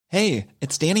Hey,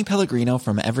 it's Danny Pellegrino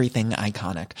from Everything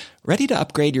Iconic. Ready to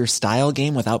upgrade your style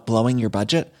game without blowing your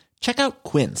budget? Check out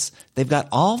Quince. They've got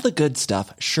all the good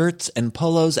stuff, shirts and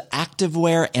polos,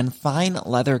 activewear, and fine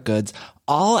leather goods,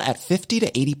 all at 50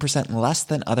 to 80% less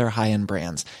than other high-end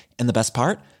brands. And the best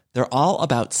part? They're all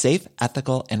about safe,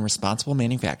 ethical, and responsible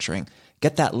manufacturing.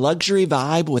 Get that luxury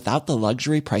vibe without the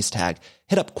luxury price tag.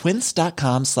 Hit up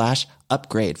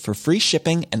quince.com/upgrade for free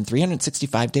shipping and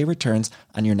 365-day returns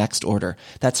on your next order.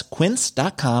 That's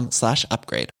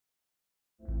quince.com/upgrade.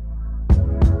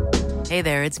 Hey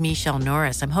there, it's Michelle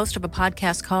Norris. I'm host of a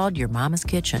podcast called Your Mama's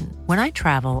Kitchen. When I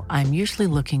travel, I'm usually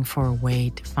looking for a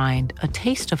way to find a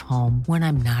taste of home when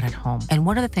I'm not at home. And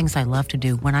one of the things I love to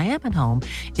do when I am at home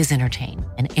is entertain.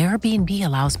 And Airbnb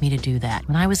allows me to do that.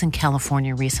 When I was in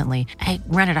California recently, I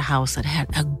rented a house that had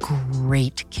a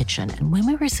great kitchen. And when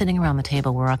we were sitting around the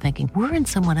table, we're all thinking, we're in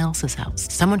someone else's house.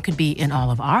 Someone could be in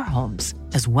all of our homes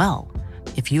as well.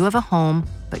 If you have a home,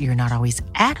 but you're not always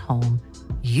at home,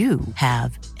 you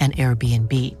have an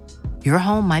Airbnb. Your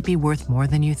home might be worth more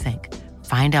than you think.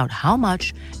 Find out how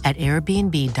much at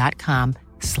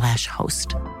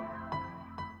airbnb.com/host.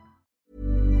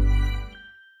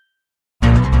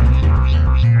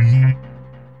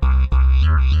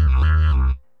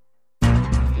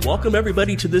 Welcome,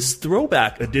 everybody, to this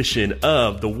throwback edition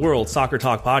of the World Soccer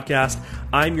Talk podcast.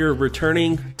 I'm your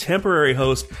returning temporary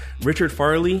host, Richard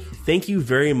Farley. Thank you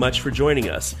very much for joining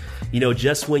us. You know,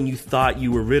 just when you thought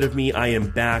you were rid of me, I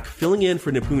am back, filling in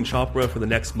for Nipun Chopra for the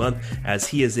next month as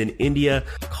he is in India.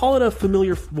 Call it a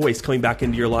familiar voice coming back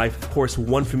into your life. Of course,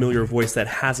 one familiar voice that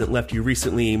hasn't left you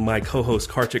recently, my co-host,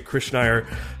 Kartik Krishnaiyer.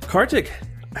 Kartik,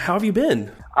 how have you been?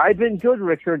 I've been good,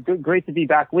 Richard. Great to be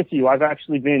back with you. I've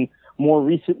actually been more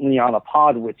recently on a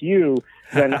pod with you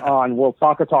than on World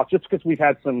Soccer Talk, just because we've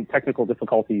had some technical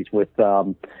difficulties with our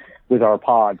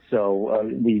pod. So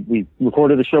we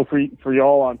recorded the show for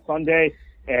y'all on Sunday,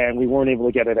 and we weren't able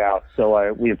to get it out.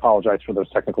 So we apologize for those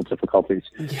technical difficulties.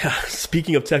 Yeah,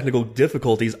 speaking of technical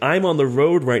difficulties, I'm on the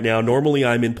road right now. Normally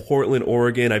I'm in Portland,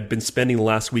 Oregon. I've been spending the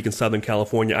last week in Southern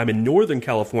California. I'm in Northern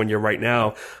California right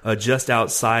now, just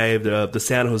outside the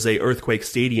San Jose Earthquake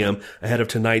Stadium ahead of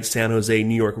tonight's San Jose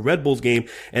New York Red Bulls game.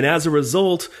 And as a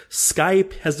result,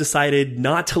 Skype has decided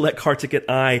not to let Kartik and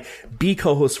I be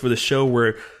co-hosts for the show.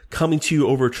 We're coming to you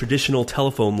over traditional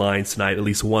telephone lines tonight, at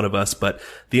least one of us. But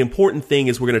the important thing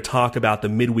is we're going to talk about the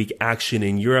midweek action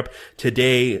in Europe.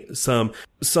 Today, some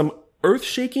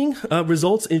earth-shaking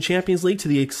results in Champions League to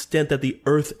the extent that the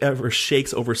earth ever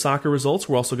shakes over soccer results.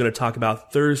 We're also going to talk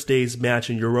about Thursday's match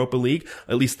in Europa League,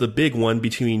 at least the big one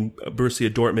between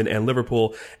Borussia Dortmund and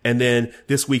Liverpool, and then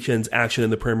this weekend's action in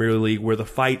the Premier League where the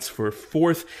fights for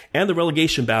fourth and the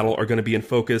relegation battle are going to be in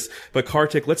focus. But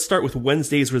Kartik, let's start with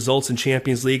Wednesday's results in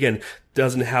Champions League, and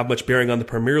doesn't have much bearing on the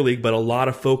Premier League, but a lot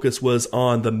of focus was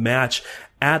on the match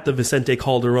at the Vicente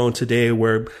Calderón today,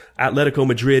 where Atletico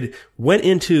Madrid went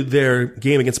into their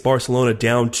game against Barcelona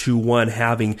down 2-1,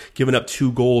 having given up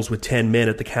 2 goals with 10 men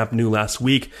at the Camp Nou last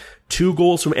week. 2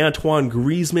 goals from Antoine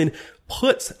Griezmann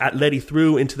puts Atleti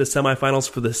through into the semifinals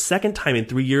for the second time in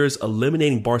 3 years,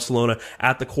 eliminating Barcelona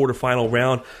at the quarterfinal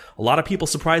round. A lot of people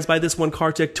surprised by this one,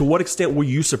 Kartik. To what extent were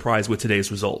you surprised with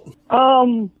today's result?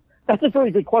 That's a very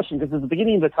good question, because at the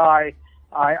beginning of the tie,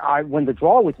 when the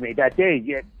draw was made that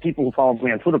day, people who follow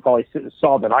me on Twitter probably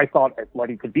saw that I thought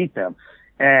Atleti could beat them,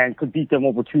 and could beat them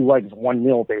over 2 legs,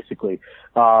 1-0 basically,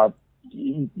 and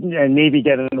maybe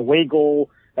get an away goal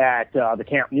at the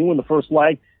Camp Nou in the first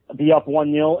leg, be up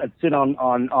 1-0 and sit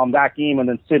on that game, and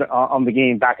then sit on the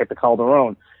game back at the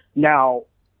Calderón. Now,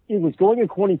 it was going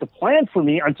according to plan for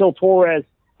me until Torres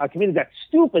committed that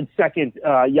stupid second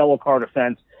yellow card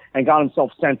offense and got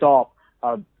himself sent off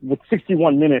with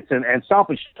 61 minutes and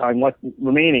stoppage time left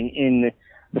remaining in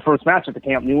the first match at the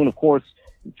Camp Nou. And of course,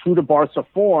 true to Barca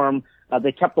form,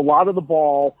 they kept a lot of the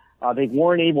ball. They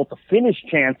weren't able to finish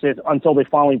chances until they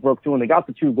finally broke through and they got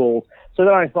the 2 goals. So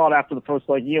then I thought after the first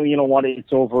leg, you know what,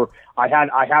 it's over. I had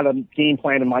a game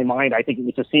plan in my mind. I think it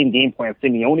was the same game plan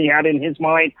Simeone had in his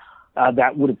mind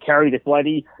that would have carried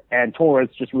Atleti, and Torres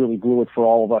just really blew it for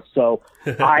all of us. So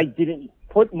I didn't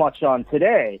put much on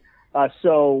today.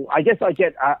 So I guess I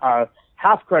get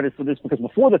half credit for this, because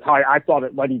before the tie, I thought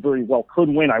Atleti very well could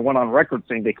win. I went on record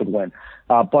saying they could win.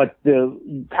 But the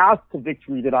path to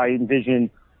victory that I envisioned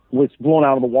was blown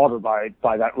out of the water by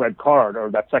that red card, or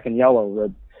that second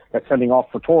yellow, that sending off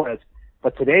for Torres.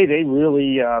 But today they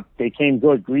really they came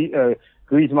good.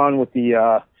 Griezmann with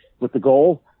the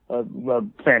goal,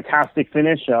 fantastic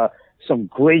finish. Some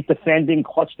great defending,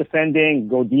 clutch defending.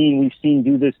 Godin, we've seen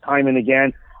do this time and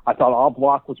again. I thought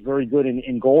Oblak was very good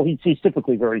in goal. He's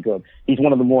typically very good. He's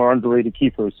one of the more underrated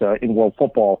keepers in world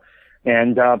football.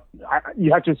 And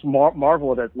you have to just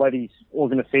marvel at Atleti's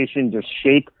organization, their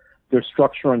shape, their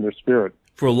structure, and their spirit.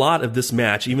 For a lot of this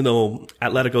match, even though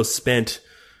Atletico spent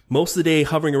most of the day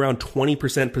hovering around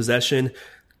 20% possession,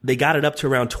 they got it up to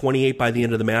around 28 by the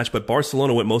end of the match, but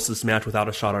Barcelona went most of this match without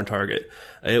a shot on target.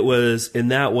 It was, in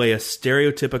that way, a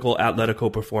stereotypical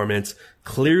Atletico performance.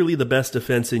 Clearly the best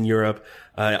defense in Europe.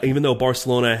 Even though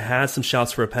Barcelona has some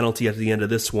shouts for a penalty at the end of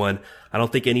this one, I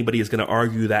don't think anybody is going to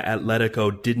argue that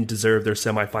Atletico didn't deserve their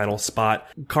semifinal spot.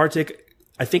 Kartik,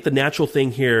 I think the natural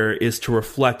thing here is to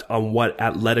reflect on what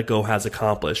Atletico has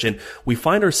accomplished. And we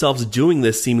find ourselves doing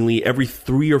this seemingly every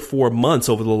 3 or 4 months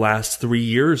over the last 3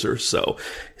 years or so.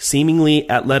 Seemingly,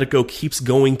 Atletico keeps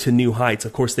going to new heights.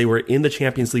 Of course, they were in the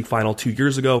Champions League final 2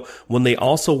 years ago when they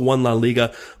also won La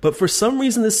Liga. But for some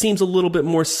reason, this seems a little bit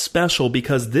more special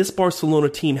because this Barcelona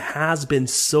team has been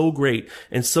so great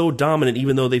and so dominant,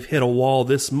 even though they've hit a wall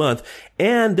this month.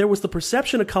 And there was the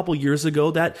perception a couple years ago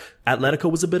that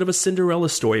Atletico was a bit of a Cinderella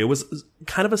story. It was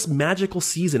kind of a magical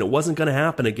season. It wasn't going to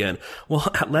happen again. Well,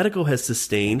 Atletico has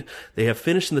sustained. They have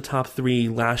finished in the top 3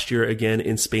 last year again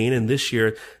in Spain, and this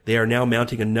year they are now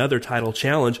mounting another title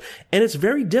challenge. And it's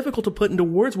very difficult to put into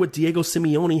words what Diego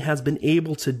Simeone has been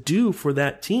able to do for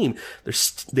that team.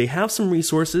 They have some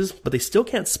resources, but they still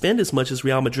can't spend as much as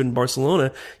Real Madrid and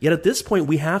Barcelona. Yet at this point,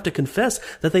 we have to confess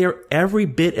that they are every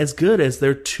bit as good as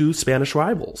their 2 Spanish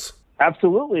rivals.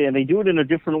 Absolutely, and they do it in a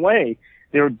different way.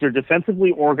 They're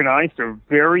defensively organized. They're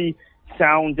very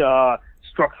sound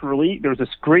structurally. There's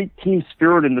this great team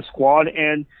spirit in the squad,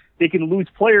 and they can lose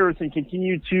players and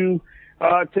continue to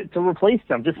replace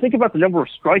them. Just think about the number of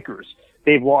strikers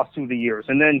they've lost through the years,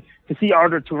 and then to see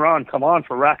Arda Turan come on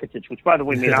for Rakitic, which by the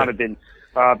way may not have been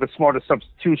the smartest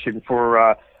substitution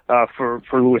for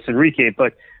Luis Enrique,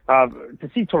 but to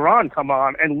see Turan come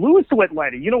on and lose to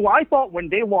Atleti. You know, I thought when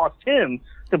they lost him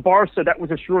to Barca, that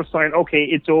was a sure sign. Okay,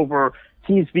 it's over.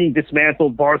 Teams being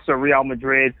dismantled. Barca, Real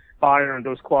Madrid, Bayern,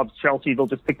 those clubs, Chelsea, they'll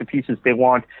just pick the pieces they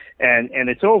want, and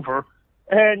it's over.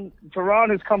 And Turan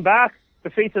has come back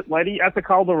to face Atleti at the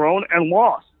Calderón and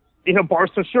lost in a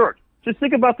Barca shirt. Just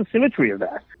think about the symmetry of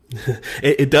that.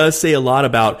 It does say a lot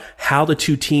about how the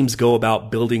 2 teams go about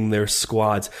building their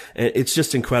squads. It's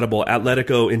just incredible.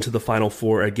 Atletico into the Final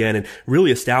Four again and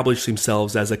really established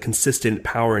themselves as a consistent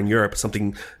power in Europe,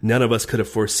 something none of us could have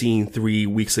foreseen 3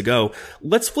 weeks ago.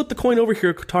 Let's flip the coin over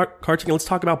here, Kartik, and let's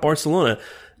talk about Barcelona.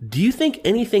 Do you think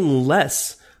anything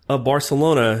less of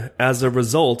Barcelona as a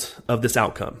result of this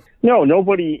outcome? No,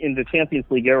 nobody in the Champions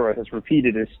League era has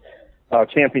repeated as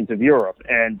champions of Europe,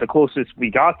 and the closest we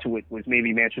got to it was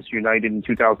maybe Manchester United in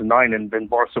 2009, and then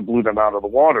Barca blew them out of the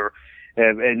water.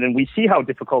 And then we see how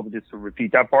difficult it is to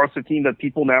repeat. That Barca team that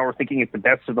people now are thinking is the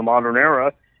best of the modern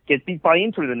era gets beat by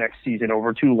Inter the next season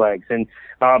over 2 legs. And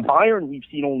Bayern, we've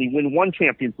seen only win 1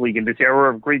 Champions League in this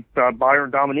era of great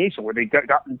Bayern domination, where they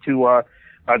got into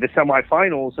the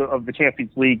semifinals of the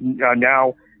Champions League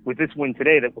now. With this win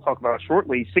today that we'll talk about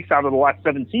shortly, 6 out of the last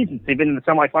 7 seasons, they've been in the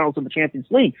semifinals of the Champions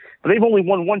League, but they've only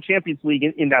won 1 Champions League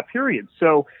in that period.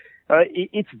 So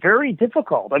it's very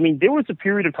difficult. I mean, there was a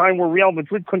period of time where Real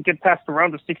Madrid couldn't get past the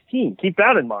round of 16. Keep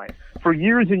that in mind for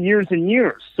years and years and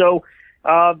years. So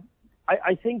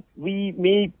I think we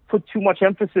may put too much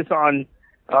emphasis on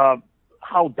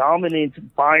how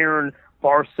dominant Bayern,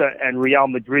 Barca, and Real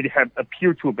Madrid have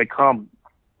appeared to have become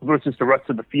versus the rest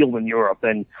of the field in Europe,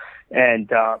 and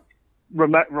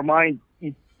remind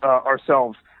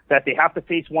ourselves that they have to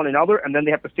face one another, and then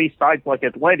they have to face sides like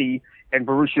Atleti and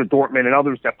Borussia Dortmund and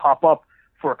others that pop up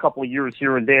for a couple of years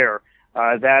here and there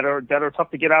that are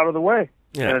tough to get out of the way.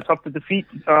 Yeah. And it's tough to defeat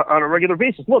on a regular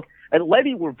basis. Look,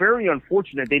 Atleti were very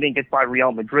unfortunate they didn't get by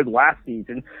Real Madrid last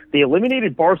season. They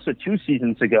eliminated Barca 2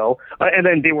 seasons ago, and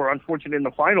then they were unfortunate in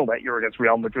the final that year against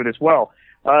Real Madrid as well.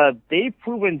 They've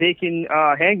proven they can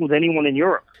hang with anyone in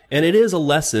Europe. And it is a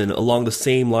lesson along the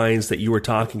same lines that you were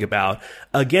talking about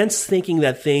against thinking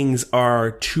that things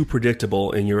are too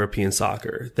predictable in European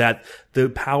soccer, that the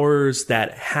powers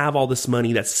that have all this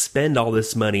money, that spend all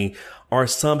this money, are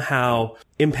somehow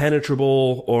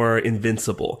impenetrable or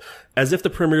invincible. As if the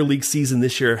Premier League season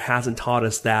this year hasn't taught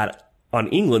us that on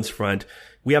England's front.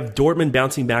 We have Dortmund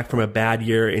bouncing back from a bad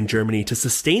year in Germany to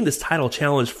sustain this title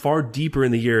challenge far deeper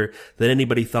in the year than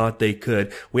anybody thought they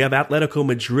could. We have Atletico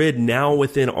Madrid now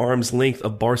within arm's length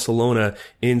of Barcelona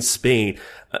in Spain.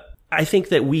 I think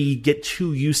that we get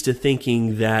too used to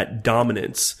thinking that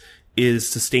dominance is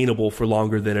sustainable for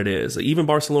longer than it is. Even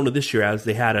Barcelona this year, as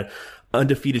they had an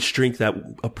undefeated streak that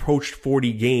approached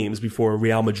 40 games before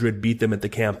Real Madrid beat them at the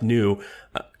Camp Nou,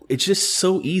 it's just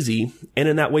so easy, and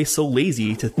in that way so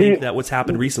lazy to think that what's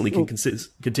happened recently can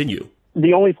continue.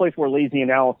 The only place where lazy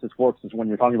analysis works is when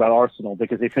you're talking about Arsenal,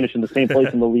 because they finish in the same place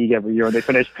in the league every year, and they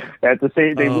finish at the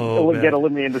same. They get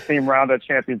eliminated in the same round at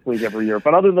Champions League every year.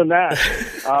 But other than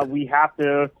that, we have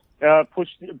to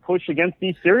push against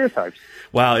these stereotypes.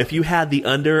 Wow, if you had the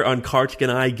under on Kartik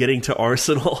and I getting to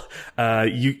Arsenal,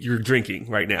 you're drinking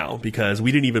right now, because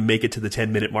we didn't even make it to the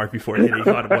 10-minute mark before hitting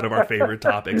on one of our favorite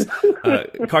topics.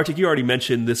 Kartik, you already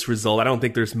mentioned this result. I don't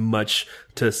think there's much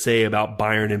to say about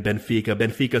Bayern and Benfica.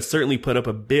 Benfica certainly put up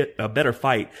a better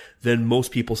fight than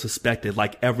most people suspected.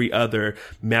 Like every other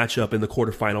matchup in the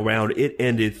quarterfinal round, it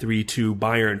ended 3-2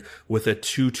 Bayern with a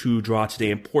 2-2 draw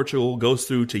today. And Portugal goes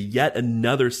through to yet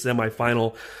another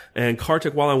semifinal. And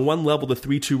Kartik, while on one level the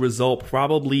 3-2 result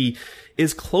probably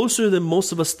is closer than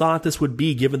most of us thought this would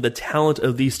be given the talent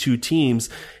of these two teams,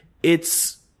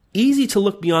 it's easy to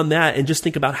look beyond that and just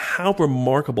think about how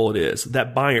remarkable it is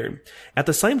that Bayern, at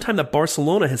the same time that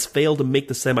Barcelona has failed to make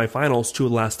the semifinals 2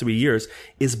 of the last 3 years,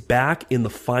 is back in the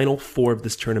final 4 of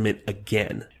this tournament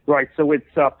again. Right, so it's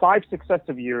 5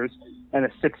 successive years and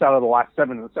 6 out of the last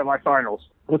 7 in the semifinals,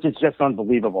 which is just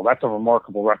unbelievable. That's a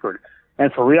remarkable record.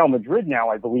 And for Real Madrid now,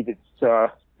 I believe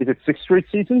it's is it 6 straight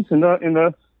seasons in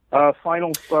the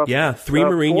final? 3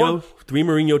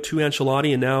 Mourinho, 2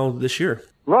 Ancelotti, and now this year.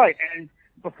 Right, and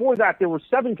before that, there were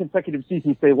 7 consecutive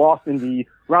seasons they lost in the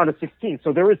round of 16.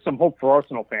 So there is some hope for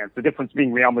Arsenal fans. The difference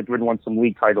being Real Madrid won some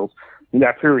league titles in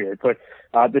that period. But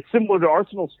that's similar to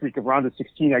Arsenal's streak of round of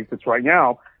 16 exits right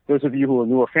now. Those of you who are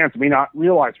newer fans may not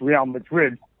realize Real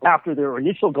Madrid, after their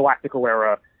initial Galactico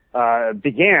era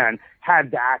began, had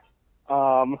that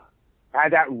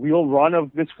real run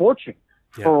of misfortune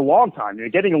for a long time. They're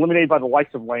getting eliminated by the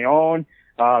likes of Lyon.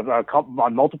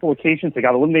 On multiple occasions, they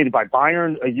got eliminated by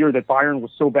Bayern a year that Bayern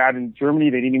was so bad in Germany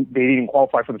they didn't even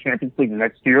qualify for the Champions League the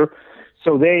next year.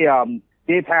 So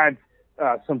they've had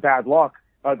some bad luck.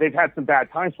 They've had some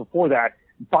bad times before that.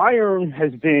 Bayern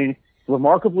has been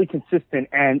remarkably consistent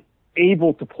and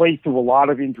able to play through a lot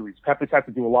of injuries. Pep has had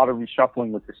to do a lot of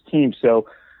reshuffling with this team. So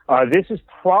this is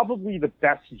probably the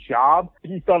best job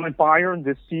he's done at Bayern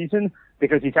this season,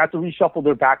 because he's had to reshuffle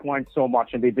their back line so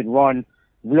much, and they've been run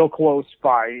real close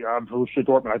by Borussia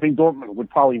Dortmund. I think Dortmund would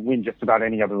probably win just about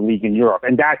any other league in Europe.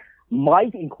 And that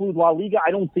might include La Liga. I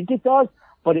don't think it does,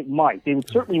 but it might. They would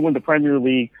certainly win the Premier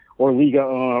League or Liga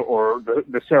or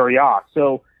the Serie A.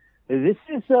 So this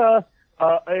is a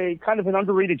kind of an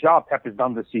underrated job Pep has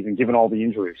done this season, given all the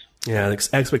injuries. Yeah, the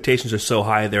expectations are so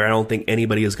high there. I don't think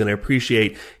anybody is going to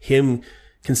appreciate him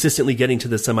consistently getting to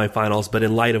the semifinals, but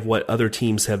in light of what other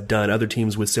teams have done, other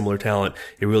teams with similar talent,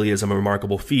 it really is a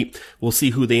remarkable feat. We'll see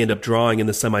who they end up drawing in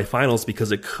the semifinals,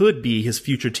 because it could be his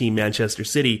future team, Manchester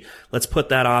City. Let's put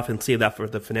that off and save that for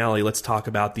the finale. Let's talk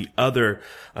about the other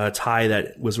tie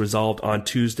that was resolved on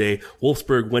Tuesday.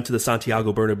 Wolfsburg went to the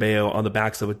Santiago Bernabeu on the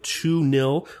backs of a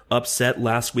 2-0 upset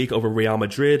last week over Real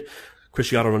Madrid.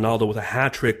 Cristiano Ronaldo with a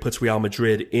hat-trick puts Real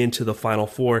Madrid into the Final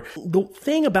Four. The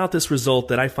thing about this result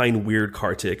that I find weird,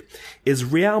 Kartik, is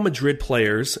Real Madrid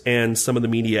players and some of the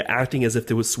media acting as if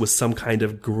there was some kind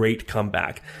of great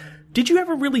comeback. Did you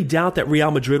ever really doubt that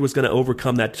Real Madrid was going to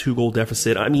overcome that 2-goal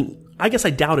deficit? I mean, I guess I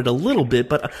doubted a little bit,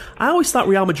 but I always thought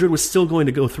Real Madrid was still going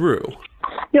to go through.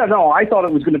 Yeah, no, I thought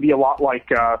it was going to be a lot like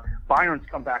Bayern's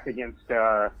comeback against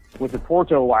was it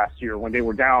Porto last year, when they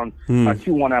were down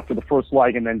 2-1 after the first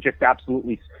leg, and then just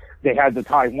absolutely they had the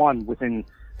tie won within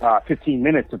 15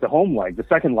 minutes of the home leg, the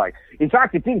second leg. In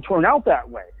fact, it didn't turn out that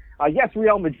way. Yes,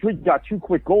 Real Madrid got 2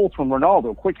 quick goals from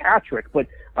Ronaldo, quick hat trick, but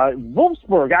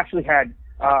Wolfsburg actually had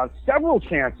several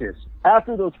chances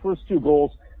after those first 2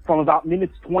 goals from about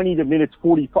minutes 20 to minute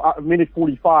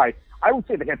 45. I would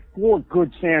say they had 4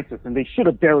 good chances, and they should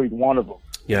have buried one of them.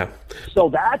 Yeah. So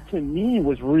that, to me,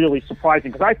 was really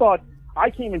surprising, because I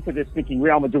came into this thinking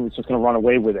Real Madrid was just going to run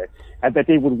away with it, and that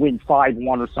they would win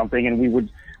 5-1 or something, and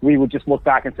we would just look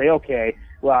back and say, okay,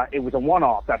 well, it was a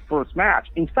one-off, that first match.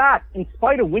 In fact, in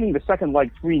spite of winning the second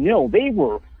leg 3-0, they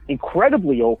were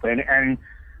incredibly open, and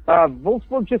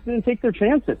Wolfsburg just didn't take their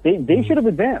chances. They should have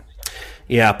advanced.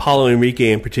 Yeah, Paulo Henrique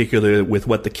in particular, with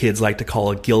what the kids like to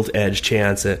call a gilt-edged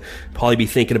chance. Probably be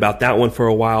thinking about that one for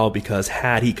a while, because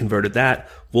had he converted that,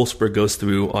 Wolfsburg goes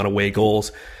through on away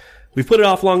goals. We've put it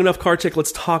off long enough, Kartik.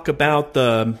 Let's talk about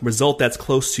the result that's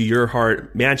close to your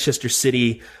heart. Manchester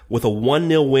City with a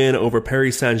 1-0 win over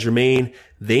Paris Saint-Germain.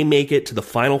 They make it to the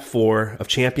Final Four of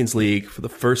Champions League for the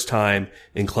first time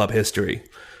in club history.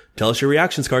 Tell us your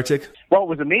reactions, Kartik. Well, it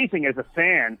was amazing as a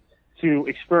fan to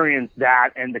experience that,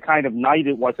 and the kind of night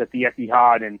it was at the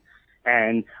Etihad,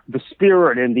 and the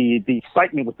spirit and the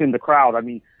excitement within the crowd. I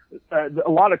mean, a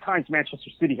lot of times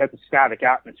Manchester City has a static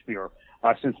atmosphere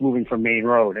since moving from Main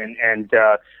Road, and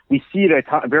we see it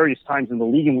at various times in the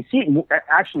league, and we see it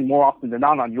actually more often than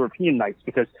not on European nights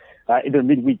because in their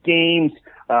midweek games,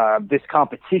 this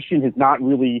competition has not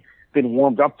really been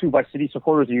warmed up to by City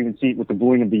supporters. You even see it with the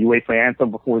booing of the UEFA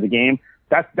anthem before the game.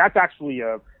 That's actually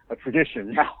a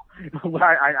tradition now.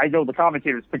 I know the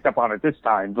commentators picked up on it this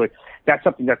time, but that's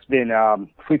something that's been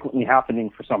frequently happening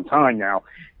for some time now.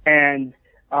 And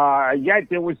yet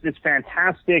there was this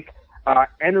fantastic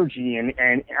energy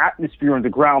and atmosphere on the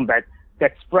ground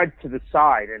that spread to the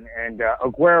side. And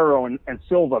Aguero and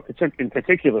Silva in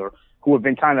particular, who have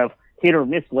been kind of hit or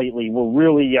miss lately, were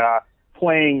really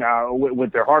playing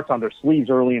with their hearts on their sleeves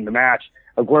early in the match.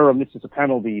 Aguero misses a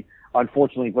penalty,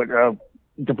 unfortunately, but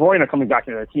De Bruyne coming back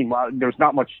into the team, there's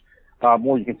not much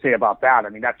more you can say about that. I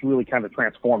mean, that's really kind of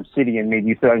transformed City and made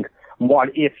you think, what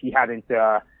if he hadn't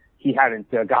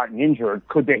gotten injured?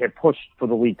 Could they have pushed for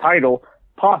the league title?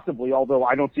 Possibly, although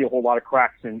I don't see a whole lot of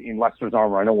cracks in Leicester's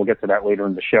armor. I know we'll get to that later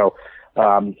in the show.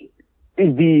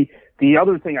 The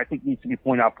other thing I think needs to be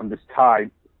pointed out from this tie,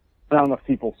 I don't know if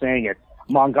people saying it,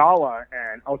 Mangala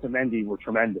and Otamendi were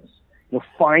tremendous.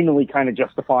 Finally kind of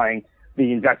justifying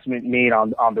the investment made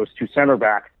on those two center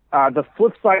backs. The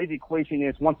flip side of the equation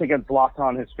is once again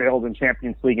Zlatan has failed in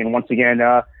Champions League, and once again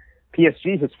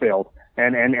PSG has failed,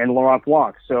 and Laurent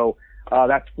Blanc. So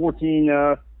that's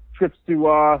 14 trips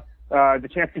to the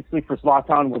Champions League for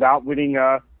Zlatan without winning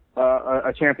a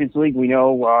Champions League. We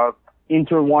know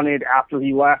Inter won it after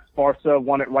he left. Barca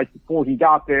won it right before he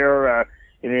got there.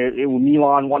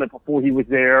 Milan won it before he was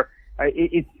there.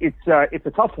 It's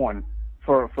a tough one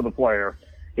for the player.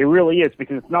 It really is,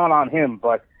 because it's not on him,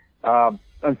 but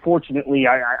unfortunately,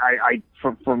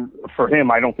 for him,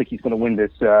 I don't think he's going to win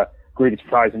this greatest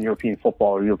prize in European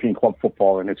football or European club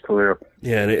football in his career.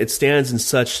 Yeah, and it stands in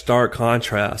such stark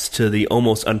contrast to the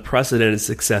almost unprecedented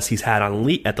success he's had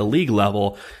at the league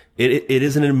level. It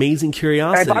is an amazing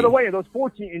curiosity. And by the way, in those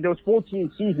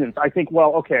 14 seasons, I think,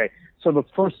 well, okay, so the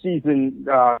first season,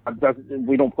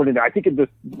 we don't put in there. I think in the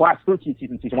last 13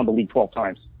 seasons, he's won the league 12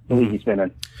 times. The league he's been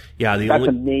in. Yeah, that's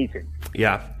amazing.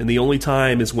 Yeah, and the only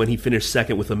time is when he finished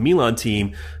second with a Milan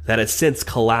team that has since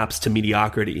collapsed to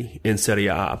mediocrity in Serie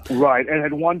A. Right, and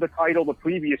had won the title the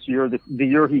previous year. The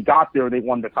year he got there, they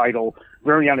won the title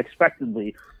very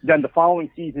unexpectedly. Then the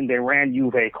following season, they ran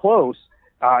Juve close.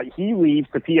 He leaves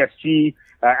to PSG,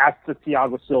 as to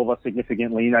Thiago Silva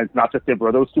significantly. It's not just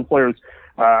Ibra. Those two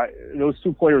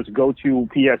players go to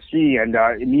PSG, and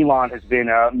Milan has been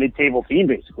a mid-table team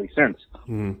basically since.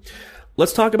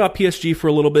 Let's talk about PSG for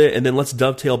a little bit, and then let's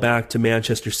dovetail back to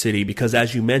Manchester City, because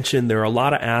as you mentioned, there are a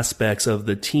lot of aspects of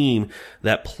the team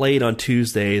that played on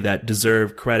Tuesday that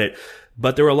deserve credit.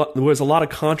 But there was a lot of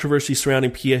controversy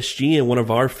surrounding PSG and one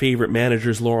of our favorite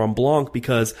managers, Laurent Blanc,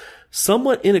 because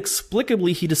somewhat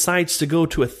inexplicably he decides to go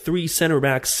to a 3 center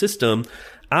back system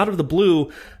out of the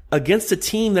blue against a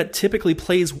team that typically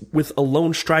plays with a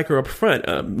lone striker up front.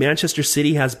 Manchester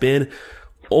City has been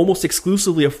almost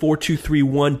exclusively a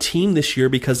 4-2-3-1 team this year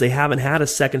because they haven't had a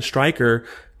second striker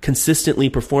consistently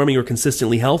performing or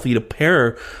consistently healthy to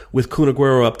pair with Kun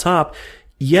Aguero up top.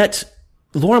 Yet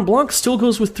Laurent Blanc still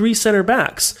goes with 3 center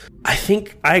backs. I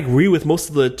think I agree with most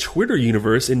of the Twitter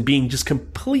universe in being just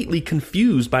completely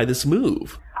confused by this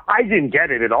move. I didn't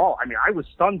get it at all. I mean, I was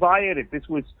stunned by it. If this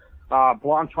was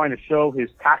Blanc trying to show his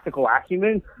tactical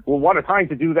acumen, well, what a time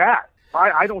to do that.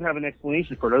 I don't have an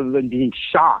explanation for it other than being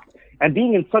shocked. And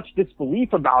being in such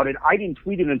disbelief about it, I didn't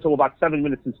tweet it until about 7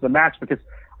 minutes into the match because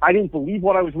I didn't believe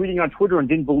what I was reading on Twitter and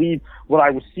didn't believe what I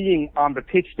was seeing on the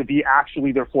pitch to be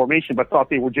actually their formation, but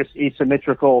thought they were just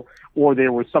asymmetrical or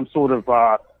there was some sort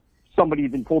of somebody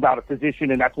had been pulled out of position,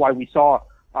 and that's why we saw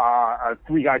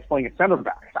 3 guys playing at center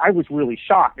back. I was really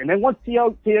shocked. And then once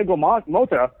Thiago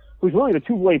Motta, who's really the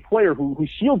two-way player who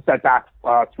shields that back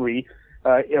 3,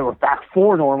 or back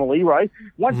 4 normally, right?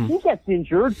 Once he gets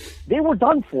injured, they were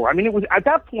done for. I mean, it was at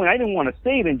that point I didn't want to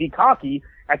say it and be cocky,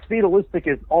 as fatalistic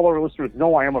as all our listeners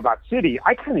know I am about City.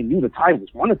 I kind of knew the tie was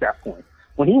won at that point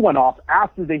when he went off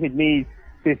after they had made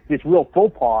this real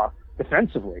faux pas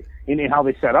defensively in how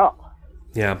they set up.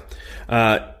 Yeah.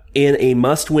 In a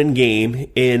must-win game,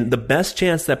 in the best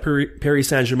chance that Paris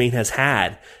Saint-Germain has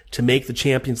had to make the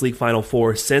Champions League Final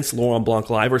Four since Laurent Blanc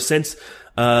Live, or since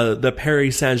the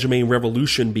Paris Saint-Germain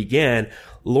revolution began,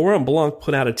 Laurent Blanc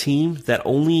put out a team that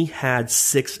only had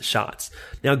 6 shots.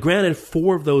 Now, granted,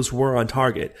 4 of those were on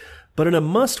target, but in a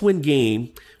must-win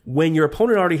game, when your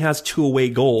opponent already has 2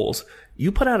 away goals,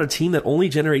 you put out a team that only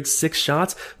generates 6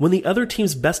 shots when the other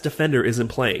team's best defender isn't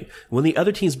playing, when the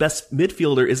other team's best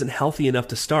midfielder isn't healthy enough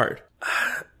to start.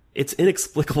 It's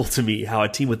inexplicable to me how a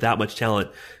team with that much talent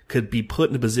could be put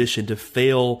in a position to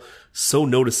fail so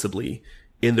noticeably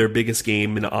in their biggest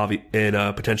game in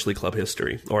potentially club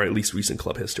history, or at least recent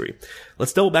club history.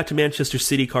 Let's double back to Manchester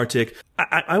City, Kartik.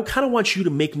 I kind of want you to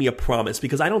make me a promise,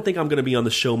 because I don't think I'm going to be on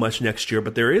the show much next year,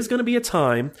 but there is going to be a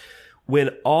time when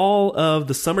all of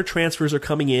the summer transfers are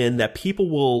coming in that people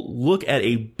will look at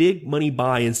a big money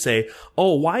buy and say,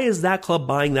 oh, why is that club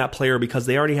buying that player? Because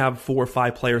they already have 4 or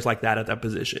 5 players like that at that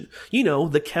position. You know,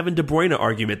 the Kevin De Bruyne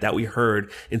argument that we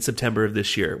heard in September of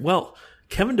this year. Well,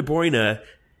 Kevin De Bruyne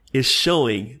is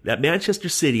showing that Manchester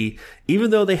City, even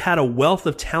though they had a wealth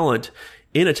of talent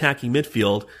in attacking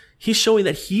midfield, he's showing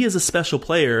that he is a special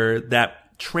player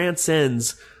that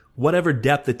transcends whatever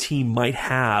depth the team might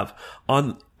have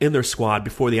in their squad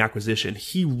before the acquisition.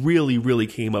 He really, really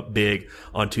came up big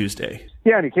on Tuesday.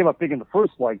 Yeah, and he came up big in the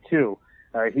first leg too.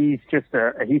 He's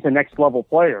a next level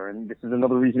player, and this is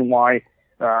another reason why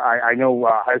I know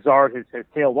Hazard has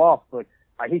tailed off, but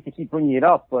I hate to keep bringing it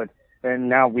up, and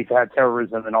now we've had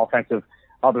terrorism and all kinds of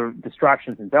other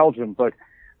distractions in Belgium, but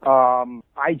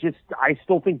I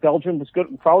still think Belgium is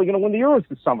probably going to win the Euros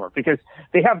this summer, because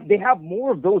they have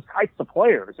more of those types of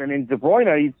players. And in De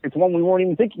Bruyne, it's one we weren't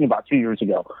even thinking about 2 years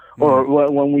ago,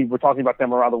 or when we were talking about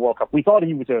them around the World Cup. We thought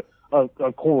he was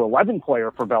a core 11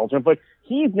 player for Belgium, but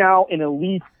he's now an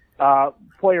elite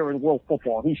player in world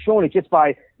football. He's shown it just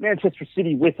by Manchester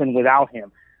City with and without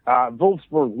him.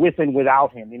 Wolfsburg with and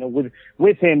without him. You know,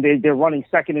 with him, they're running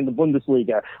second in the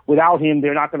Bundesliga. Without him,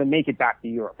 they're not going to make it back to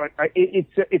Europe. But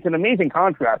it's an amazing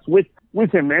contrast. With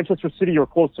him, Manchester City are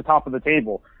close to top of the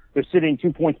table. They're sitting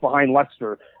 2 points behind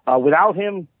Leicester. Without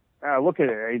him, look at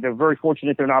it. They're very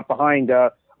fortunate they're not behind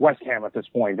West Ham at this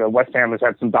point. West Ham has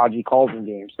had some dodgy calls in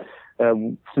games.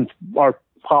 Since our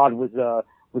pod was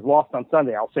lost on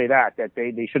Sunday, I'll say that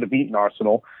they should have beaten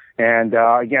Arsenal. And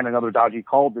again, another dodgy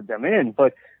call did them in.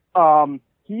 But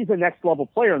he's a next level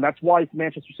player, and that's why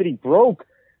Manchester City broke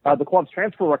the club's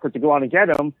transfer record to go out and get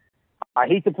him. I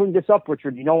hate to bring this up,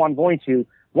 Richard. You know I'm going to.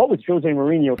 What was Jose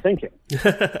Mourinho thinking?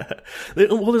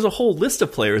 Well, there's a whole list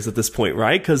of players at this point,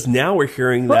 right? Because now we're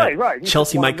hearing that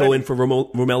Chelsea might go in for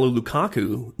Romelu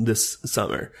Lukaku this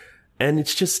summer. And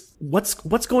it's just, what's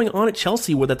going on at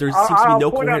Chelsea where that there seems to be no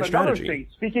coherent strategy?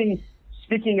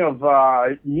 Speaking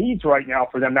of needs right now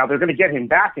for them, now they're going to get him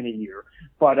back in a year,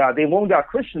 but they loaned out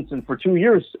Christensen for 2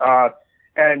 years,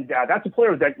 and that's a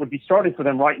player that would be starting for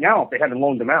them right now if they hadn't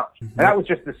loaned him out. And that was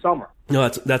just this summer. No,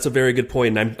 that's a very good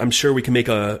point. And I'm sure we can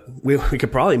we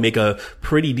could probably make a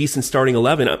pretty decent starting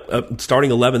 11,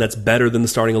 starting 11 that's better than the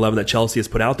starting 11 that Chelsea has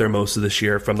put out there most of this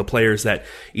year from the players that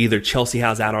either Chelsea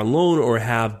has out on loan or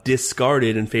have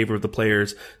discarded in favor of the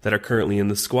players that are currently in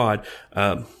the squad.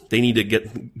 They need to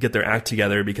get their act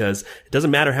together, because it doesn't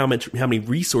matter how many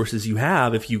resources you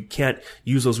have. If you can't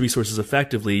use those resources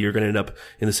effectively, you're going to end up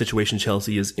in the situation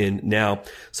Chelsea is in now.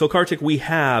 So, Kartik, we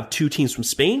have 2 teams from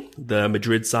Spain, the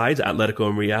Madrid sides, Atletico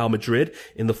and Real Madrid,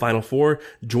 in the Final Four,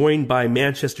 joined by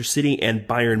Manchester City and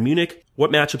Bayern Munich. What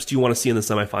matchups do you want to see in the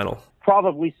semifinal?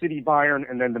 Probably City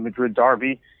Bayern and then the Madrid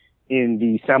derby in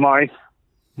the semis.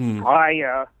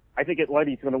 I think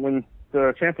Atleti's going to win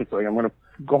the Champions League. I'm going to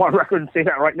go on record and say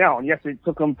that right now. And yes, it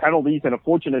took them penalties, and a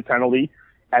fortunate penalty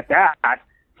at that,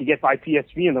 to get by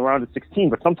PSV in the round of 16.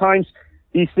 But sometimes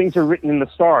these things are written in the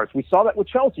stars. We saw that with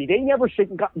Chelsea. They never should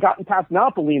have gotten past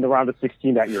Napoli in the round of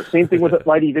 16 that year. Same thing with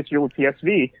Atleti this year with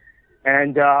PSV.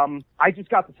 And I just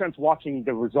got the sense watching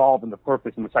the resolve and the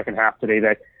purpose in the second half today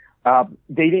that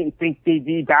they didn't think they'd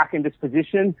be back in this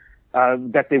position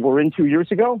that they were in 2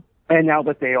 years ago. And now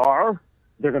that they are,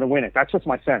 they're going to win it. That's just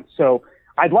my sense. So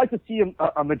I'd like to see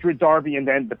a Madrid derby and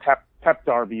then the Pep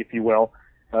derby, if you will.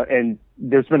 And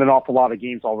there's been an awful lot of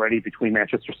games already between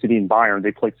Manchester City and Bayern.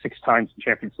 They played 6 times in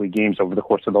Champions League games over the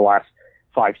course of the last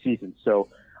 5 seasons. So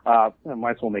I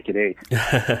might as well make it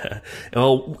 8.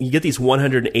 Well, you get these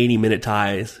 180-minute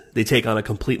ties. They take on a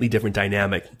completely different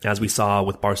dynamic, as we saw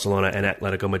with Barcelona and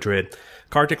Atletico Madrid.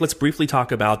 Kartik, let's briefly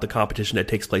talk about the competition that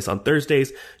takes place on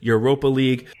Thursdays. Europa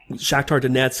League. Shakhtar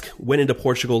Donetsk went into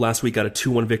Portugal last week, got a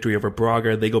 2-1 victory over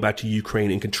Braga. They go back to Ukraine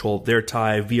and control their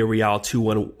tie. Villarreal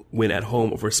 2-1 win at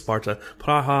home over Sparta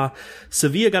Praha.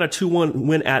 Sevilla got a 2-1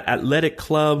 win at Athletic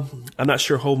Club. I'm not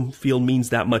sure home field means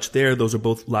that much there. Those are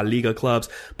both La Liga clubs.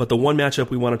 But the one matchup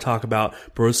we want to talk about,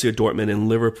 Borussia Dortmund and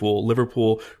Liverpool.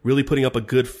 Liverpool really putting up a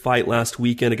good fight last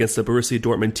weekend against the Borussia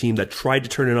Dortmund team that tried to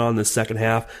turn it on in the second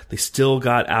half. They still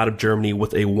got out of Germany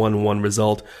with a 1-1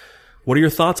 result. What are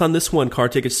your thoughts on this one,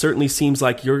 Kartik? It certainly seems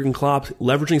like Jurgen Klopp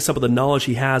leveraging some of the knowledge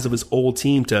he has of his old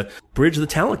team to bridge the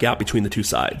talent gap between the two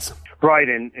sides. Right,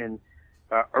 and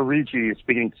Origi is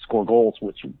beginning to score goals,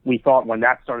 which we thought when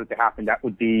that started to happen, that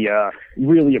would be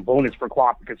really a bonus for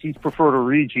Klopp, because he's preferred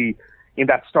Origi in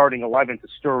that starting 11 to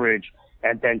Sturridge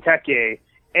and Benteke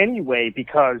anyway,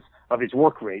 because of his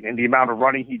work rate and the amount of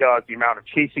running he does, the amount of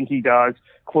chasing he does,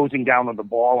 closing down on the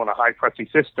ball in a high-pressing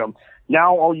system.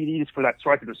 Now all you need is for that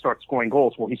striker to start scoring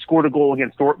goals. Well, he scored a goal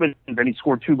against Dortmund, and then he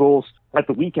scored 2 goals at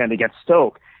the weekend against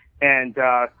Stoke. And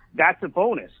that's a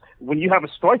bonus. When you have a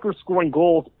striker scoring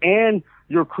goals and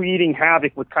you're creating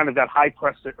havoc with kind of that high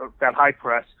press,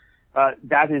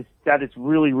 that is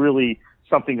really, really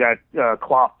something that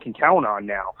Klopp can count on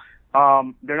now.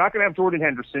 They're not going to have Jordan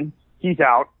Henderson. He's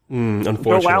out.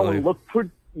 Unfortunately. Joe Allen looked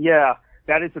pretty,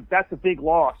 that's a big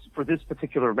loss for this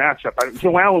particular matchup.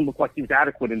 Joe Allen looked like he was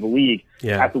adequate in the league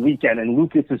at the weekend, and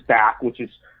Lucas is back, which is,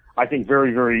 I think,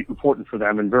 very, very important for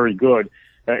them and very good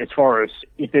as far as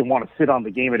if they want to sit on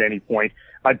the game at any point.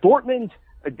 Dortmund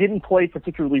didn't play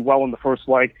particularly well in the first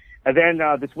leg. And then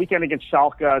this weekend against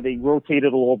Schalke, they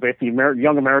rotated a little bit. The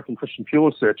young American Christian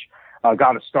Pulisic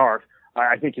got a start.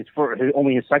 I think it's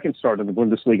only his second start in the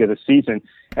Bundesliga this season.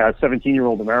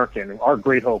 17-year-old American, our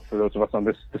great hope for those of us on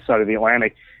this side of the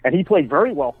Atlantic. And he played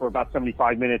very well for about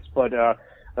 75 minutes, but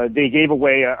they gave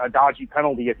away a dodgy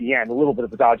penalty at the end, a little bit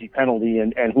of a dodgy penalty,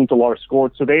 and Huntelaar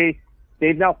scored. So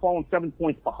they've now fallen 7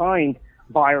 points behind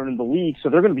Bayern in the league, so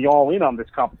they're going to be all in on this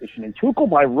competition. And Tuchel,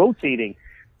 by rotating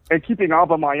and keeping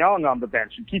Aubameyang on the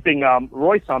bench, and keeping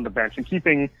Royce on the bench, and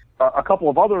keeping a couple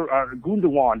of other,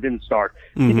 Gundogan didn't start,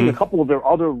 keeping a couple of their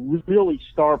other really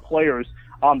star players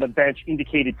on the bench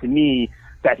indicated to me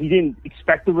that he didn't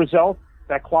expect the result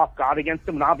that Klopp got against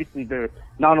him. And obviously,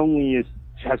 not only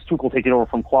has Tuchel taken over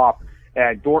from Klopp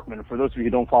at Dortmund, for those of you who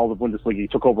don't follow the Bundesliga, he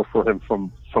took over for him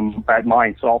from at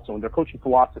Mainz also, and their coaching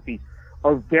philosophies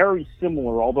are very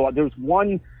similar, although there's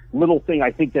one little thing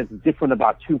I think that's different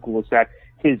about Tuchel, is that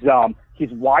his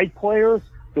wide players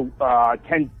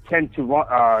tend to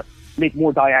run, make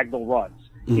more diagonal runs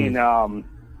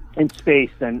in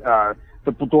space than the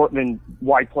Dortmund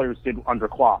wide players did under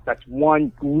Klopp. That's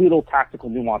one little tactical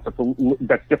nuance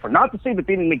that's different. Not to say that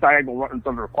they didn't make diagonal runs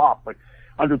under Klopp, but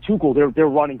under Tuchel, they're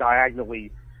running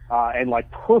diagonally and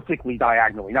like perfectly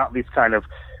diagonally, not these kind of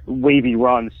wavy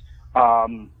runs,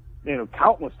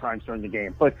 countless times during the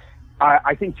game. But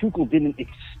I think Tuchel didn't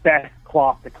expect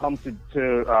Klopp to come to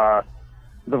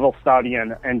the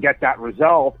Waldstadion and get that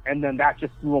result, and then that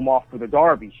just threw him off for the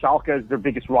derby. Schalke is their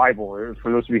biggest rival,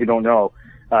 for those of you who don't know.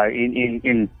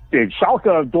 In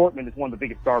Schalke, Dortmund is one of the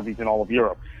biggest derbies in all of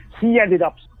Europe. He ended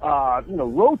up,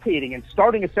 rotating and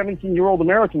starting a 17-year-old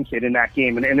American kid in that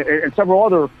game, and several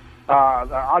other,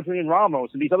 Adrian Ramos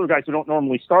and these other guys who don't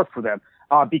normally start for them,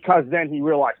 because then he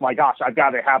realized, my gosh, I've got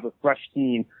to have a fresh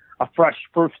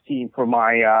first team for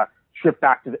my trip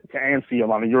back to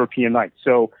Anfield on a European night.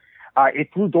 So it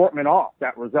threw Dortmund off,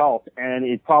 that result, and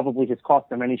it probably has cost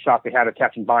them any shot they had at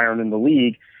catching Bayern in the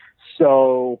league.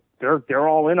 So they're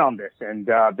all in on this, and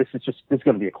this is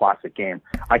going to be a classic game.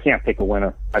 I can't pick a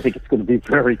winner. I think it's going to be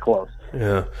very close.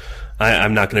 Yeah,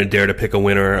 I'm not going to dare to pick a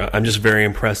winner. I'm just very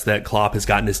impressed that Klopp has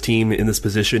gotten his team in this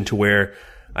position to where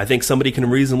I think somebody can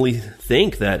reasonably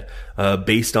think that,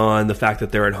 based on the fact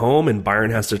that they're at home and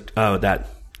that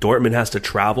Dortmund has to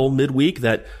travel midweek,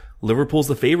 that Liverpool's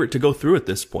the favorite to go through at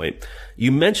this point.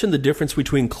 You mentioned the difference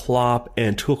between Klopp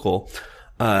and Tuchel.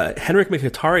 Henrik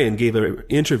Mkhitaryan gave an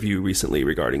interview recently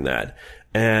regarding that.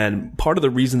 And part of the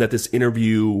reason that this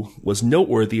interview was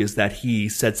noteworthy is that he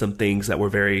said some things that were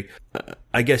very,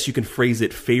 I guess you can phrase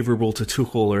it, favorable to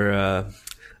Tuchel or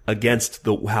against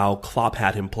how Klopp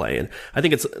had him play. And I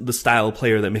think it's the style of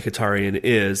player that Mkhitaryan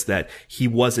is, that he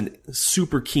wasn't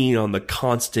super keen on the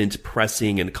constant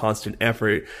pressing and constant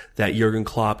effort that Jurgen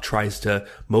Klopp tries to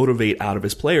motivate out of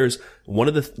his players. One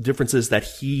of the differences that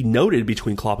he noted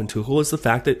between Klopp and Tuchel is the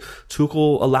fact that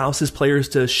Tuchel allows his players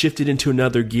to shift it into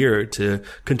another gear, to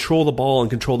control the ball and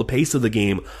control the pace of the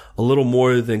game a little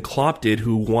more than Klopp did,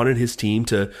 who wanted his team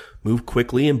to move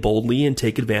quickly and boldly and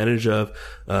take advantage of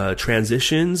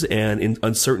transitions and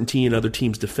uncertainty in other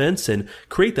teams' defense and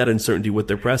create that uncertainty with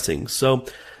their pressing. So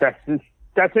that's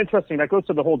interesting. That goes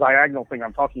to the whole diagonal thing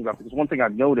I'm talking about, because one thing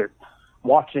I've noticed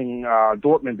watching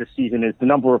Dortmund this season is the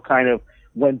number of kind of,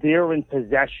 when they're in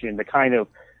possession, the kind of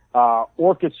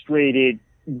orchestrated,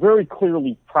 very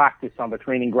clearly practiced on the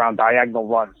training ground diagonal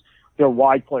runs. They're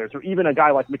wide players, or even a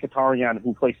guy like Mkhitaryan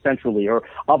who plays centrally, or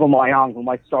Aubameyang who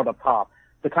might start up top.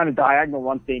 The kind of diagonal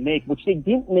runs they make, which they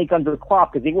didn't make under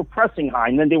Klopp because they were pressing high,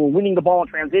 and then they were winning the ball in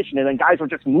transition, and then guys were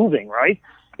just moving, right?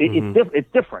 It's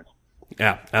different.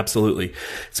 Yeah, absolutely.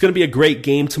 It's going to be a great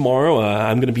game tomorrow.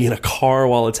 I'm going to be in a car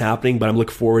while it's happening, but I'm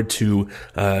looking forward to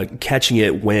catching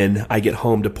it when I get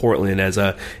home to Portland, as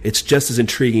it's just as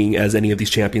intriguing as any of these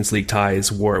Champions League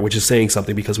ties were, which is saying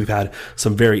something because we've had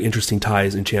some very interesting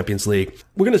ties in Champions League.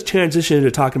 We're going to transition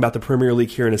into talking about the Premier League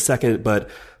here in a second, but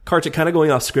Kartik, kind of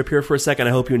going off script here for a second. I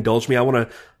hope you indulge me. I want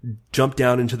to jump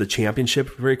down into the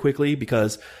championship very quickly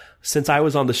because since I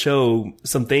was on the show,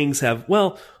 some things have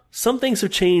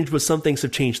changed, but some things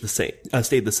have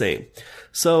stayed the same.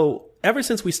 So ever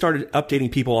since we started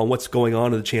updating people on what's going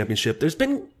on in the championship, there's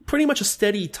been pretty much a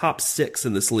steady top 6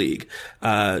 in this league.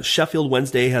 Sheffield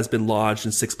Wednesday has been lodged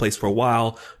in 6th place for a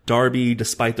while. Derby,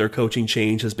 despite their coaching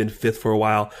change, has been 5th for a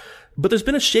while. But there's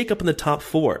been a shakeup in the top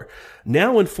 4.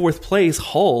 Now in 4th place,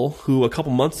 Hull, who a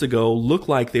couple months ago looked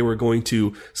like they were going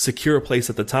to secure a place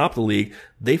at the top of the league,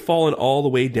 they've fallen all the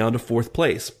way down to 4th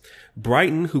place.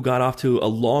 Brighton, who got off to a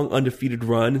long undefeated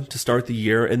run to start the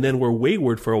year and then were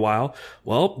wayward for a while,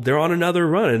 well, they're on another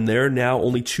run and they're now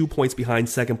only 2 points behind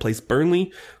 2nd place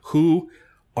Burnley, who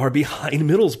are behind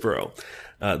Middlesbrough.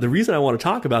 The reason I want to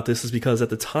talk about this is because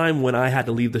at the time when I had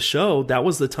to leave the show, that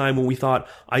was the time when we thought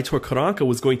Aitor Karanka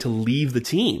was going to leave the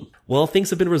team. Well,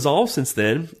 things have been resolved since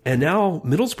then, and now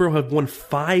Middlesbrough have won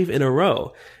 5 in a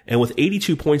row. And with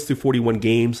 82 points through 41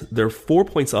 games, they're 4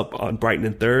 points up on Brighton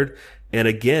in 3rd. And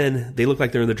again, they look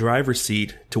like they're in the driver's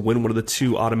seat to win one of the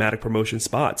 2 automatic promotion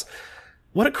spots.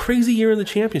 What a crazy year in the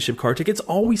championship, Kartik. It's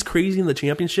always crazy in the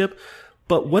championship,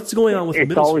 but what's going on with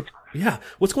Middlesbrough? Yeah,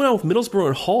 what's going on with Middlesbrough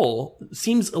and Hull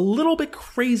seems a little bit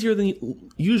crazier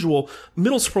than usual.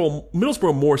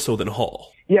 Middlesbrough more so than Hull.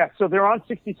 Yeah, so they're on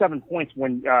 67 points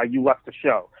when you left the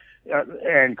show.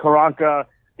 And Karanka,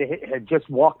 they had just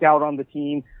walked out on the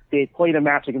team. They played a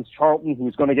match against Charlton,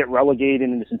 who's going to get relegated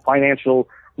and is in financial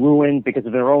ruin because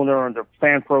of their owner and their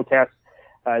fan protests.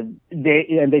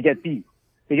 They get beat.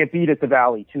 They get beat at the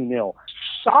Valley 2-0.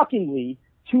 Shockingly,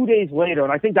 2 days later,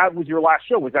 and I think that was your last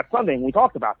show, was that Sunday, and we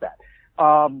talked about that.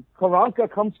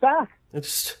 Karanka comes back.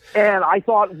 And I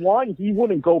thought, 1, he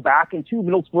wouldn't go back, and 2,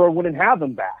 Middlesbrough wouldn't have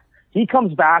him back. He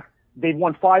comes back. They've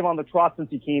won 5 on the trot since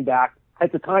he came back.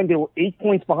 At the time, they were 8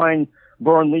 points behind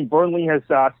Burnley. Burnley has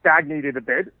stagnated a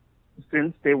bit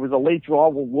since. There was a late draw.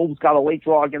 Wolves got a late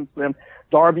draw against them.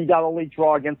 Derby got a late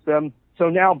draw against them. So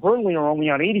now Burnley are only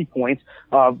on 80 points.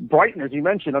 Brighton, as you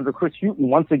mentioned, under Chris Hughton,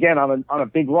 once again on a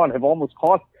big run, have almost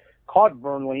caught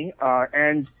Burnley.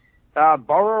 And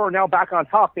Borough are now back on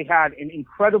top. They had an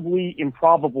incredibly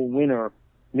improbable winner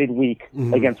midweek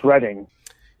against Reading,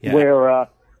 where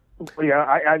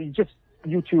I just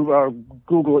YouTube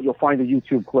Google it. You'll find a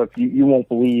YouTube clip. You won't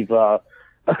believe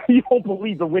you won't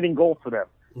believe the winning goal for them.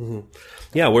 Mm-hmm.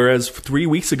 Yeah, whereas 3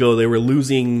 weeks ago they were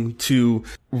losing to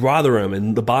Rotherham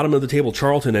and the bottom of the table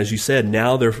Charlton, as you said.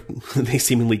 Now they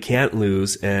seemingly can't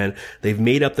lose, and they've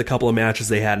made up the couple of matches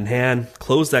they had in hand,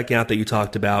 closed that gap that you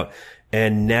talked about,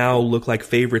 and now look like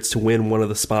favorites to win one of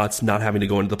the spots, not having to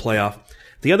go into the playoff.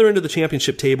 The other end of the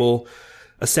championship table,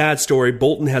 a sad story.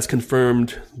 Bolton has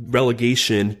confirmed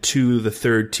relegation to the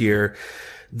 3rd tier.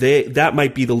 That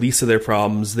might be the least of their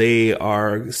problems. They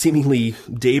are seemingly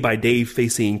day by day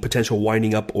facing potential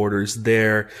winding up orders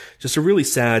there. Just a really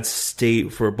sad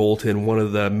state for Bolton, one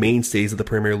of the mainstays of the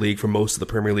Premier League for most of the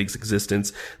Premier League's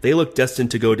existence. They look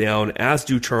destined to go down, as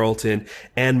do Charlton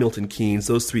and Milton Keynes.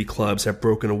 Those 3 clubs have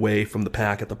broken away from the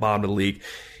pack at the bottom of the league.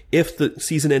 If the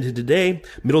season ended today,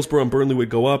 Middlesbrough and Burnley would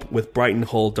go up with Brighton,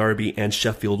 Hull, Derby, and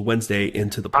Sheffield Wednesday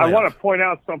into the playoff. I want to point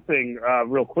out something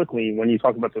real quickly when you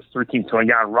talk about those 3 teams going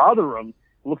down. Rotherham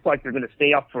looks like they're going to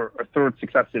stay up for a 3rd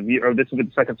successive year, or this will be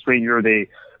the 2nd straight year they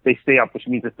stay up, which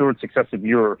means a 3rd successive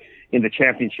year in the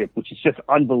championship, which is just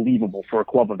unbelievable for a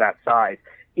club of that size.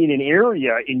 In an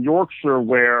area in Yorkshire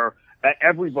where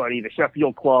everybody, the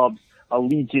Sheffield clubs,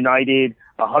 Leeds United,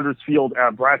 Huddersfield,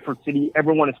 Bradford City,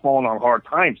 everyone has fallen on hard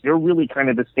times. They're really kind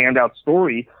of the standout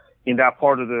story in that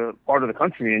part of the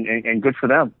country, and good for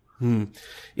them.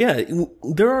 Yeah,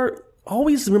 there are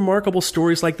always remarkable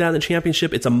stories like that in the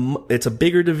championship. It's a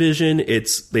bigger division.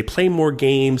 They play more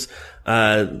games.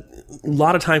 A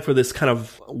lot of time for this kind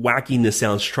of wackiness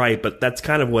sounds trite, but that's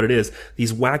kind of what it is.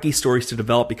 These wacky stories to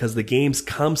develop because the games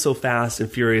come so fast and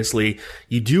furiously.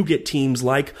 You do get teams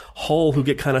like Hull who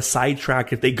get kind of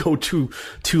sidetracked if they go too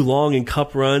long in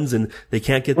cup runs and they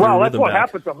can't get their rhythm back. Well, that's what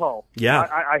happened to Hull. Yeah.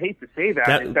 I hate to say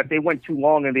that they went too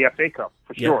long in the FA Cup,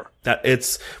 for sure. That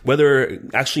it's whether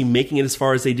actually making it as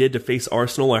far as they did to face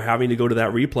Arsenal or having to go to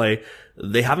that replay,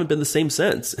 they haven't been the same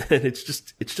since. And it's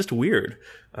just weird.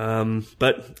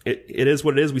 But it is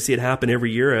what it is. We see it happen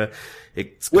every year.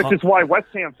 Which is why West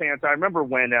Ham fans, I remember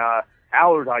when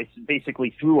Allardyce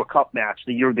basically threw a cup match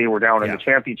the year they were down in the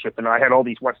championship, and I had all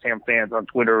these West Ham fans on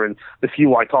Twitter and the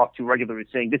few I talked to regularly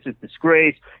saying, this is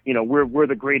disgrace, we're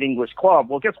the great English club.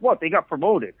 Well, guess what? They got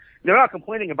promoted. They're not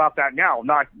complaining about that now,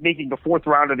 not making the fourth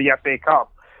round of the FA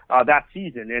Cup that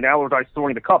season, and Allardyce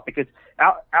throwing the cup, because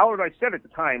Allardyce said at the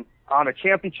time, on a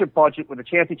championship budget with a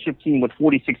championship team with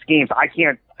 46 games, I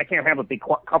can't have a big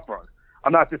cup run.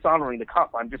 I'm not dishonoring the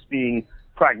cup. I'm just being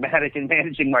pragmatic in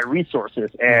managing my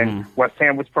resources, and West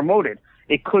Ham was promoted.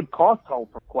 It could cost Hull,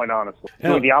 quite honestly,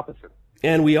 doing the opposite.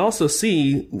 And we also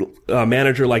see a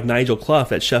manager like Nigel Clough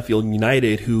at Sheffield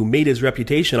United, who made his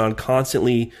reputation on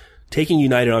constantly taking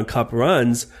United on cup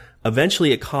runs.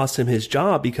 Eventually, it cost him his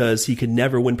job because he could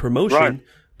never win promotion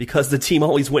because the team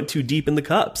always went too deep in the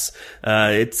cups.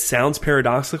 It sounds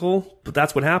paradoxical, but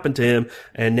that's what happened to him,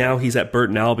 and now he's at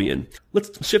Burton Albion.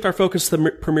 Let's shift our focus to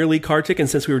the Premier League, Kartik, and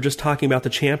since we were just talking about the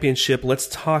championship, let's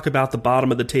talk about the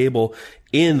bottom of the table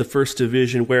in the first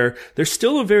division, where there's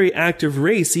still a very active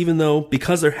race, even though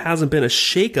because there hasn't been a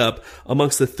shakeup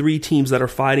amongst the three teams that are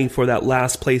fighting for that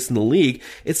last place in the league,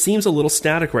 it seems a little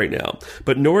static right now.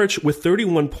 But Norwich, with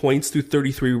 31 points through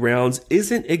 33 rounds,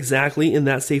 isn't exactly in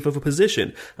that safe of a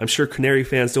position. I'm sure Canary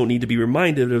fans don't need to be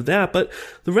reminded of that, but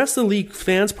the rest of the league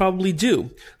fans probably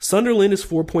do. Sunderland is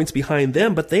 4 points behind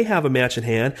them, but they have a match in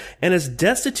hand, and as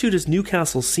destitute as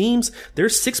Newcastle seems, they're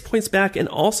 6 points back and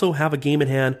also have a game in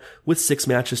hand with 6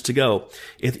 matches to go.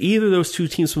 If either of those two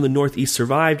teams from the Northeast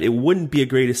survived, it wouldn't be a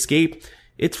great escape.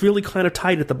 It's really kind of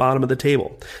tight at the bottom of the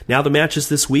table. Now the matches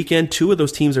this weekend, two of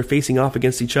those teams are facing off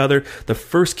against each other. The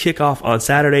first kickoff on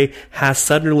Saturday has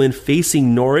Sunderland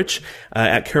facing Norwich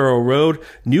at Carrow Road.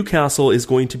 Newcastle is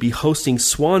going to be hosting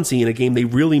Swansea in a game they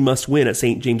really must win at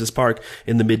St. James's Park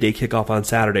in the midday kickoff on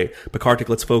Saturday. But Kartik,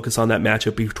 let's focus on that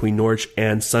matchup between Norwich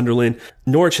and Sunderland.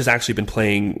 Norwich has actually been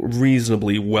playing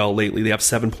reasonably well lately. They have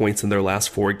 7 points in their last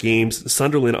 4 games.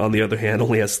 Sunderland, on the other hand,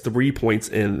 only has 3 points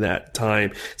in that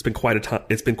time.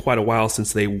 It's been quite a while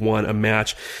since they won a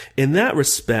match. In that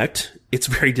respect, it's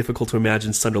very difficult to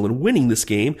imagine Sunderland winning this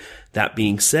game. That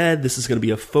being said, this is going to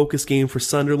be a focus game for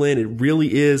Sunderland. It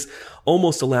really is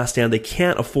almost a last stand. They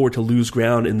can't afford to lose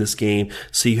ground in this game.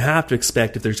 So you have to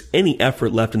expect if there's any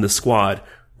effort left in the squad,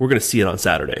 we're going to see it on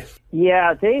Saturday.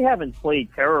 Yeah, they haven't played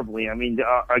terribly. I mean,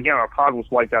 again, our pod was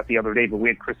wiped out the other day, but we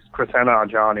had Chris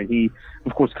Henage on, and he,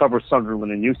 of course, covers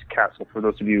Sunderland and Newcastle, for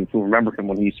those of you who remember him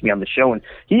when he used to be on the show. And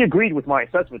he agreed with my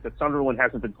assessment that Sunderland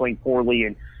hasn't been playing poorly,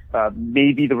 and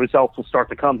maybe the results will start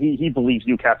to come. He believes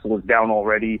Newcastle is down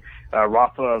already.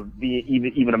 Rafa,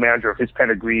 even a manager of his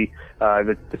pedigree,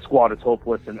 the squad is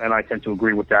hopeless, and I tend to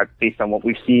agree with that based on what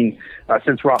we've seen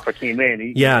since Rafa came in.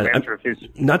 He's a manager of his.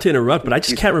 Not to interrupt, but I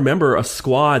just can't remember a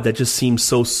squad that just seems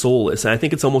so soulless. And I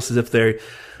think it's almost as if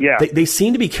they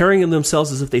seem to be carrying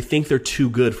themselves as if they think they're too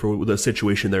good for the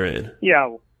situation they're in.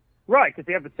 Yeah. Right, because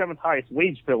they have the 7th highest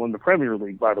wage bill in the Premier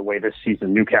League, by the way, this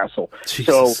season, Newcastle.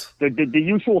 Jesus. So the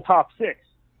usual top 6,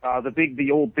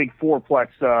 the old big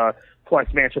 4-plex, plus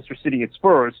Manchester City and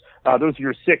Spurs, those are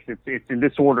your 6. It's in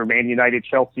this order: Man United,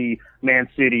 Chelsea, Man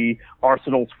City,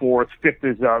 Arsenal's 4th, 5th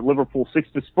is Liverpool,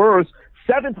 6th is Spurs.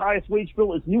 7th highest wage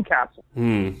bill is Newcastle.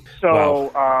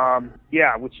 So, wow.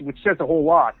 Which says a whole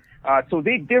lot. So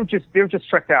they're just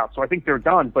checked out. So I think they're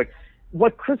done. But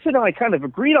what Chris and I kind of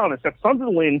agreed on is that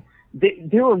Sunderland,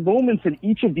 there are moments in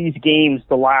each of these games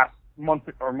the last month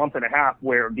or month and a half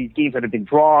where these games that have been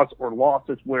draws or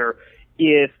losses where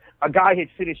if a guy had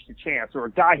finished a chance or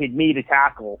a guy had made a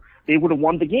tackle, they would have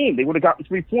won the game. They would have gotten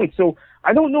 3 points. So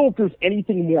I don't know if there's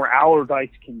anything more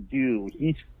Allardyce can do.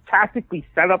 He's tactically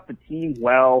set up the team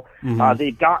well.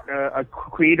 They've got a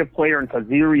creative player in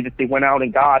Kaziri that they went out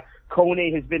and got.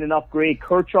 Kone has been an upgrade.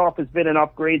 Kirchhoff has been an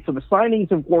upgrade. So the signings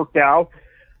have worked out.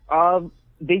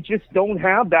 They just don't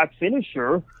have that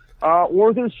finisher,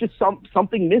 or there's just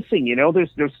something missing.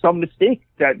 There's some mistake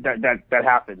that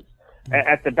happens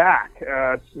at the back.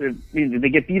 They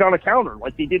get beat on a counter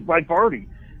like they did by Vardy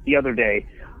the other day.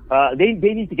 They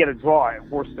need to get a draw at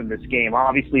worst in this game.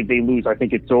 Obviously, if they lose, I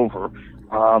think it's over.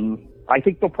 I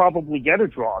think they'll probably get a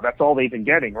draw. That's all they've been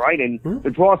getting, right? And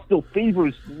the draw still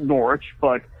favors Norwich,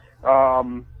 but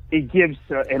it gives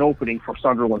an opening for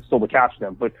Sunderland still to catch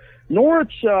them. But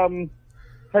Norwich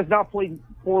has not played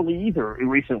poorly either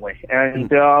recently,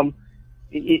 and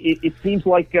it seems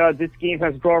like this game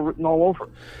has draw written all over.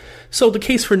 So the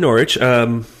case for Norwich,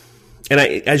 and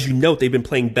as you note, they've been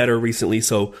playing better recently.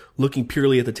 So looking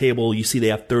purely at the table, you see they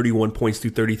have 31 points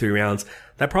through 33 rounds.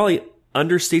 That probably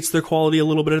understates their quality a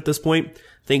little bit at this point.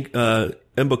 I think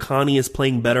Mbokani is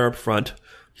playing better up front.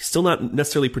 He's still not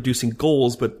necessarily producing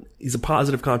goals, but he's a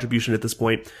positive contribution at this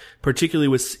point, particularly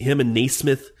with him and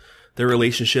Naismith their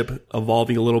relationship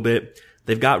evolving a little bit.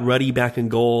 They've got Ruddy back in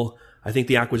goal. I think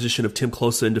the acquisition of Tim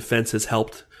Klose in defense has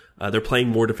helped. They're playing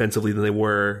more defensively than they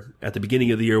were at the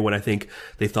beginning of the year, when I think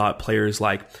they thought players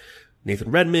like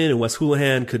Nathan Redmond and Wes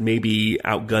Hoolahan could maybe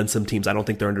outgun some teams. I don't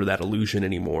think they're under that illusion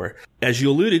anymore. As you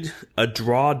alluded, a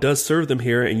draw does serve them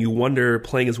here, and you wonder,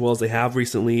 playing as well as they have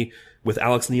recently, with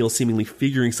Alex Neil seemingly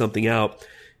figuring something out,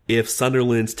 if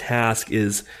Sunderland's task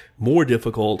is more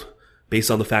difficult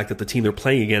based on the fact that the team they're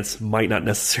playing against might not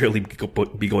necessarily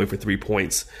be going for 3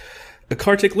 points.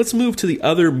 Kartik, let's move to the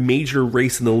other major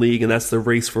race in the league, and that's the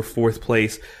race for 4th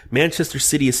place. Manchester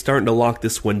City is starting to lock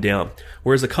this one down.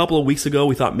 Whereas a couple of weeks ago,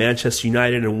 we thought Manchester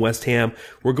United and West Ham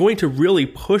were going to really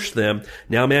push them.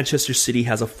 Now Manchester City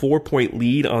has a 4-point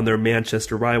lead on their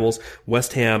Manchester rivals.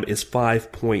 West Ham is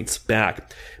 5 points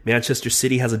back. Manchester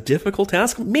City has a difficult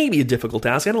task, maybe a difficult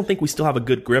task. I don't think we still have a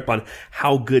good grip on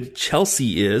how good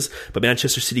Chelsea is, but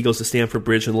Manchester City goes to Stamford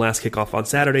Bridge in the last kickoff on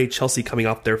Saturday. Chelsea coming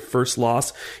off their first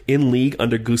loss in league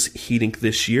under Gus Hiddink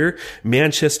this year.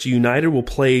 Manchester United will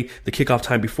play the kickoff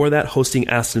time before that, hosting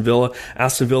Aston Villa.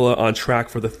 Aston Villa on track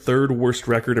for the 3rd worst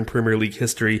record in Premier League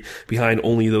history, behind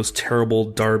only those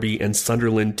terrible Derby and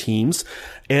Sunderland teams.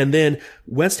 And then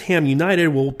West Ham United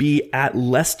will be at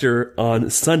Leicester on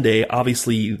Sunday.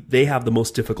 Obviously, they have the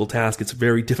most difficult task. It's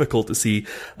very difficult to see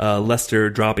Leicester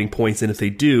dropping points. And if they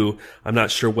do, I'm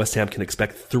not sure West Ham can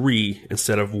expect 3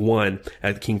 instead of 1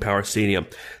 at the King Power Stadium.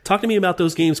 Talk to me about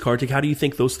those games, Kartik. How do you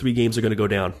think those 3 games are going to go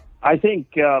down? I think,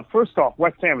 first off,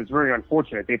 West Ham is very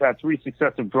unfortunate. They've had 3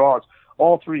 successive draws.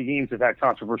 All 3 games have had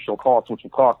controversial calls, which will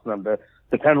cost them.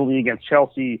 The penalty against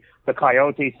Chelsea, the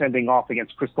Coyote sending off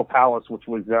against Crystal Palace, which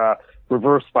was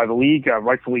reversed by the league,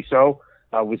 rightfully so,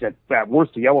 was at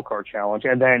worst a yellow card challenge.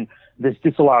 And then this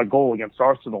disallowed goal against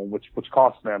Arsenal, which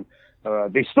cost them.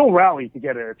 They still rallied to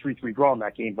get a 3-3 draw in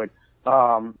that game, but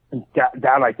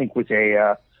that I think was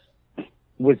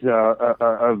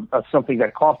something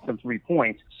that cost them 3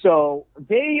 points. So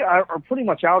they are pretty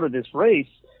much out of this race.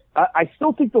 I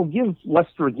still think they'll give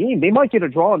Leicester a game. They might get a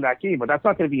draw in that game, but that's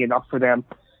not going to be enough for them.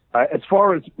 As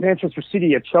far as Manchester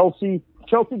City at Chelsea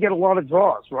get a lot of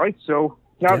draws, right? So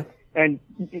now, yeah. and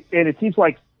it seems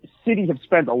like City have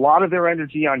spent a lot of their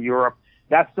energy on Europe.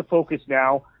 That's the focus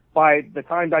now. By the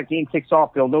time that game kicks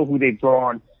off, they'll know who they've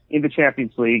drawn in the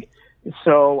Champions League.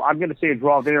 So I'm going to say a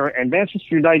draw there, and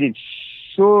Manchester United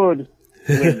should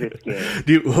win this game.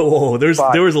 Dude,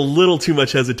 there was a little too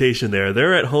much hesitation there.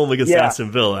 They're at home against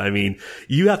Aston Villa. I mean,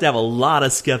 you have to have a lot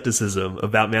of skepticism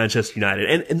about Manchester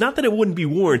United, and not that it wouldn't be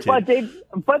warranted. But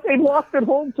they lost at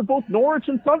home to both Norwich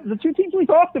and Sunderland, the 2 teams we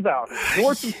talked about.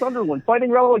 Norwich and Sunderland fighting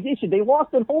relegation. They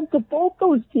lost at home to both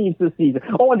those teams this season.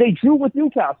 Oh, and they drew with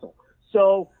Newcastle.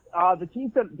 So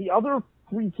the other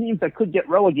 3 teams that could get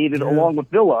relegated, along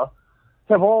with Villa,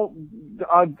 have all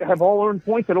earned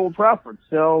points at Old Trafford.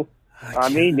 So. I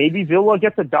mean, maybe Villa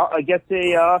gets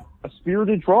a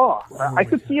spirited draw. I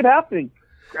could see it happening.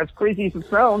 As crazy as it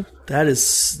sounds.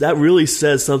 That really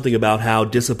says something about how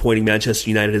disappointing Manchester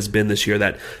United has been this year,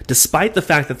 that despite the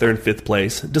fact that they're in 5th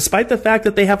place, despite the fact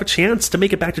that they have a chance to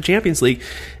make it back to Champions League,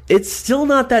 it's still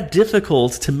not that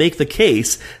difficult to make the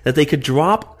case that they could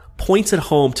drop points at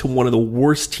home to one of the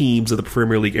worst teams of the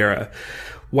Premier League era.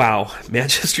 Wow,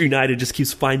 Manchester United just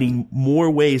keeps finding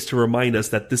more ways to remind us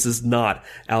that this is not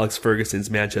Alex Ferguson's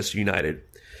Manchester United.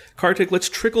 Kartik, let's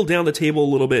trickle down the table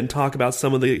a little bit and talk about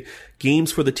some of the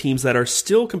games for the teams that are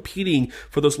still competing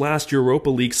for those last Europa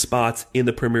League spots in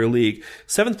the Premier League.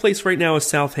 7th place right now is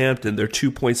Southampton. They're 2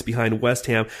 points behind West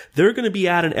Ham. They're going to be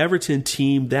at an Everton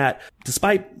team that,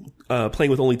 despite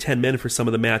playing with only 10 men for some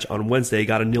of the match on Wednesday,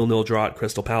 got a 0-0 draw at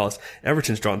Crystal Palace.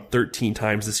 Everton's drawn 13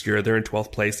 times this year. They're in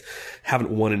 12th place, haven't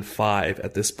won in 5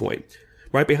 at this point.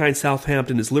 Right behind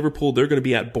Southampton is Liverpool. They're going to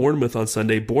be at Bournemouth on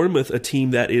Sunday. Bournemouth, a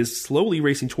team that is slowly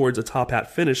racing towards a top hat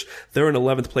finish. They're in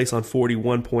 11th place on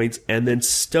 41 points. And then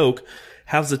Stoke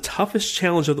has the toughest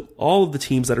challenge of all of the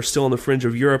teams that are still on the fringe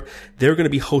of Europe. They're going to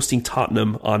be hosting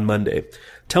Tottenham on Monday.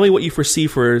 Tell me what you foresee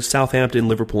for Southampton,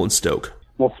 Liverpool, and Stoke.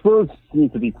 Well, Spurs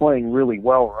need to be playing really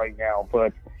well right now,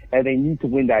 and they need to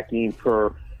win that game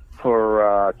to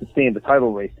stay in the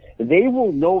title race. They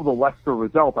will know the Leicester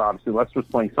result, obviously. Leicester's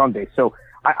playing Sunday. So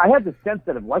I had the sense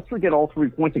that if Leicester get all 3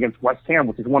 points against West Ham,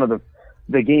 which is one of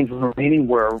the games remaining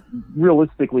where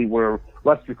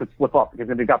Leicester could slip up, because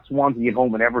then they've got Swansea at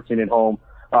home and Everton at home,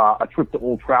 a trip to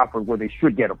Old Trafford where they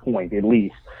should get a point at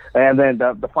least. And then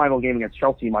the final game against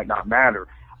Chelsea might not matter.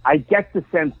 I get the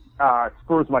sense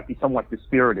Spurs might be somewhat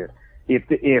dispirited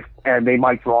and they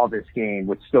might draw this game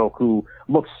with Stoke, who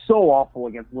looked so awful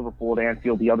against Liverpool at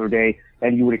Anfield the other day,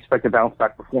 and you would expect a bounce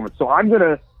back performance. So I'm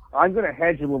gonna I'm going to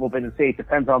hedge a little bit and say it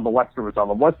depends on the Leicester result.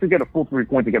 If Leicester get a full 3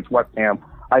 points against West Ham,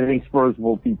 I think Spurs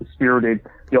will be dispirited.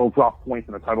 They'll drop points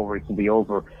and the title race will be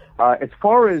over. As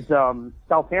far as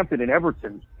Southampton and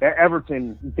Everton,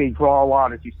 they draw a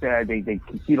lot, as you said. They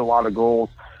concede a lot of goals.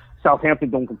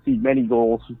 Southampton don't concede many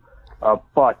goals,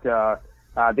 but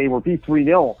they were beat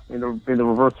 3-0 in the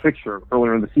reverse fixture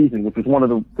earlier in the season, which was one of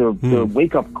the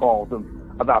wake-up calls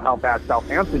about how bad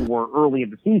Southampton were early in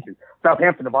the season.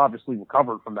 Southampton have obviously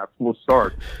recovered from that slow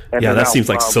start. And that seems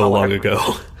like so long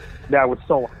ago. That was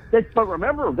so. But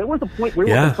remember, there was a point we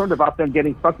were concerned about them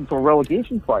getting stuck into a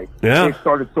relegation fight. Yeah. They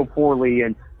started so poorly,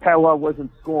 and Pella wasn't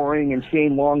scoring, and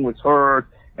Shane Long was hurt,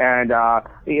 and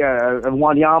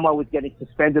Wanyama was getting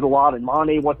suspended a lot, and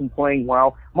Mane wasn't playing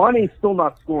well. Mane's still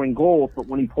not scoring goals, but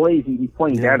when he plays, he's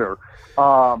playing better.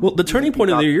 Well, the turning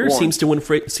point of the year seems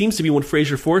to be when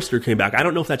Fraser Forster came back. I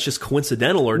don't know if that's just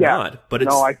coincidental or not, but it's.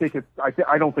 No, I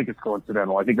don't think it's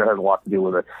coincidental. I think that has a lot to do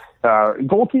with it.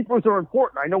 Goalkeepers are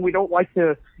important. I know we don't like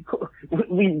to.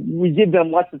 We give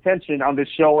them less attention on this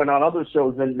show and on other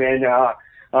shows than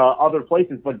other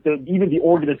places, but even the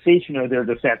organization of their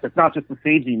defense. It's not just the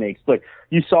saves he makes, but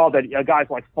you saw that guys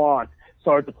like Font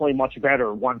started to play much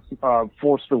better once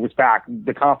Forster was back.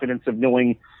 The confidence of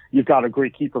knowing you've got a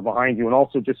great keeper behind you, and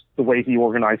also just the way he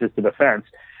organizes the defense.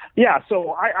 Yeah,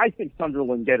 so I think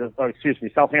Southampton get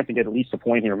at least a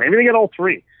point here. Maybe they get all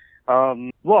three.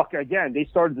 Look, again, they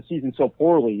started the season so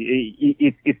poorly.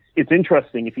 It's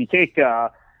interesting. If you take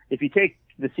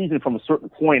the season from a certain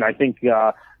point, I think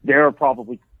they're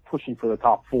probably pushing for the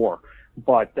top four.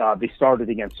 But they started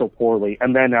again so poorly.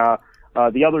 And then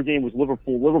the other game was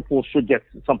Liverpool. Liverpool should get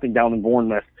something down in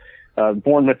Bournemouth.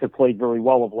 Bournemouth have played very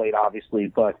well of late, obviously,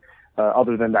 but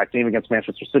other than that game against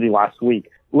Manchester City last week.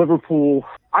 Liverpool,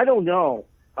 I don't know.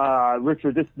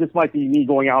 Richard, this might be me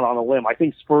going out on a limb. I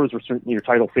think Spurs are certainly your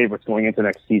title favorites going into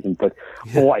next season, but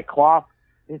boy, Klopp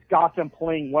has got them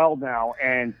playing well now,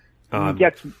 and he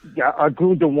gets a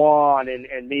Gundogan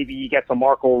and maybe he gets a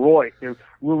Marco Reus. There's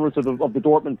rumors of the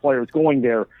Dortmund players going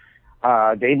there.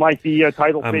 They might be a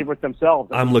title favorite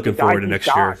themselves. I'm looking forward to next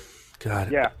year.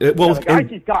 God. Yeah. The guys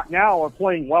he's got now are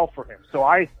playing well for him. So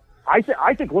I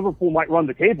think Liverpool might run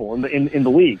the table in the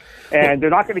league, and they're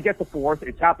not going to get the fourth.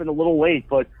 It's happened a little late,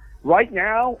 but right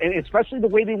now, and especially the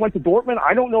way they went to Dortmund,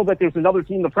 I don't know that there's another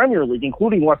team in the Premier League,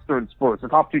 including Leicester and Spurs, the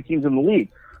top two teams in the league,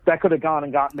 that could have gone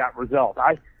and gotten that result.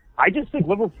 I just think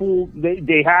Liverpool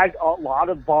they had a lot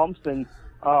of bumps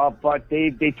but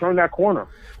they turned that corner,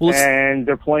 and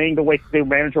they're playing the way their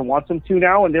manager wants them to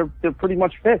now, and they're pretty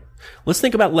much fit. Let's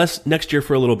think about next year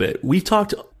for a little bit. We've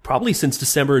talked probably since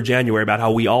December or January about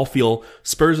how we all feel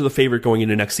Spurs are the favorite going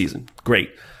into next season.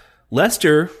 Great.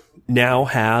 Leicester now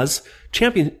has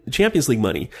Champions League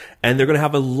money, and they're going to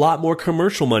have a lot more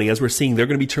commercial money, as we're seeing. They're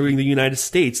going to be touring the United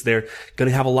States. They're going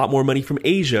to have a lot more money from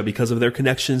Asia because of their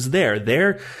connections there.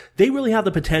 They really have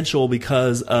the potential,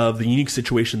 because of the unique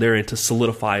situation they're in, to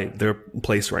solidify their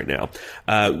place right now.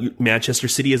 Manchester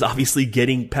City is obviously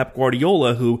getting Pep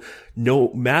Guardiola, who,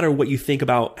 no matter what you think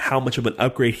about how much of an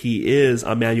upgrade he is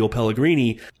on Manuel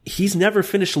Pellegrini, he's never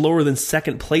finished lower than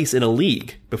second place in a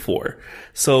league before.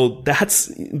 So that's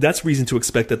reason to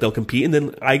expect that they'll compete. And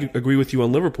then I agree with you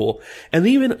on Liverpool. And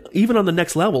even on the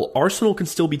next level, Arsenal can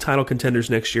still be title contenders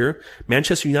next year.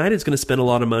 Manchester United is going to spend a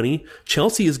lot of money.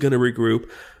 Chelsea is going to regroup.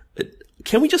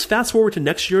 Can we just fast forward to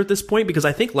next year at this point? Because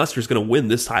I think Leicester's going to win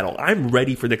this title. I'm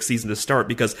ready for next season to start,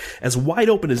 because as wide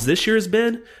open as this year has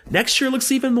been, next year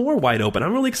looks even more wide open.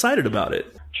 I'm really excited about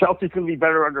it. Chelsea's going to be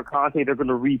better under Conte. They're going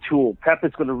to retool. Pep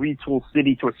is going to retool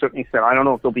City to a certain extent. I don't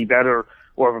know if they'll be better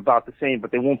or about the same,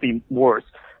 but they won't be worse.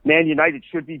 Man United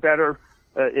should be better.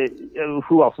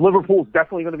 Who else? Liverpool's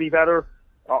definitely going to be better.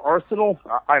 Arsenal?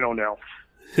 I don't know.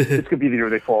 This could be the year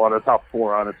they fall out of the top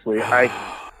four, honestly.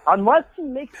 Unless he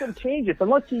makes some changes,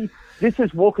 this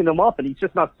has woken him up and he's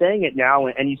just not saying it now,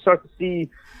 and you start to see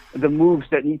the moves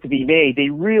that need to be made. They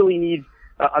really need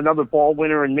another ball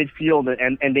winner in midfield,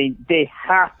 and they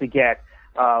have to get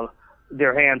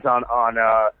their hands on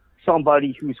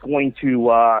somebody who's going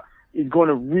to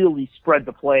really spread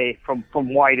the play from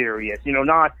wide areas.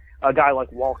 Not a guy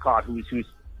like Walcott who's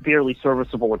barely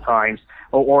serviceable at times,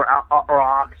 or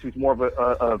Ox, who's more of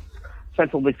a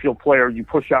central midfield player. You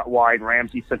push out wide.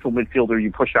 Ramsey, central midfielder,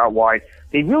 you push out wide.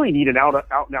 They really need an out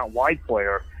and out wide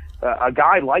player, a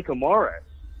guy like Amares,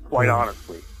 quite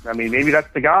honestly. I mean, maybe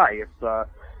that's the guy.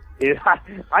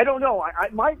 I don't know.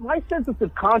 My sense is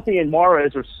if Conte and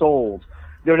Mahrez are sold,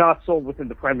 they're not sold within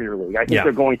the Premier League. I think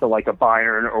they're going to like a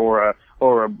Bayern or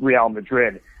a Real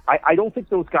Madrid. I don't think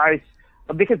those guys,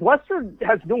 because Leicester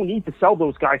has no need to sell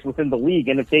those guys within the league,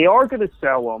 and if they are going to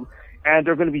sell them, and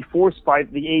they're going to be forced by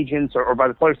the agents or by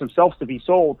the players themselves to be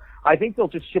sold, I think they'll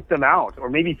just ship them out, or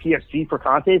maybe PSG for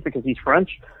Conte because he's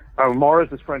French.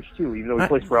 Mahrez is French too, even though he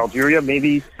plays for Algeria.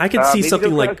 Maybe I could see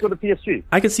something like go to PSG.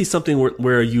 I could see something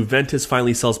where Juventus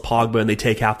finally sells Pogba and they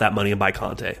take half that money and buy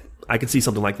Conte. I could see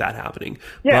something like that happening.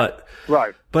 Yeah,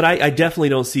 right. But I definitely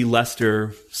don't see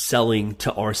Leicester selling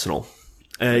to Arsenal.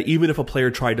 Even if a player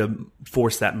tried to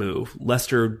force that move,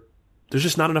 Leicester, there's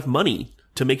just not enough money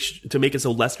to make it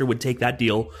so Leicester would take that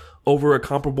deal over a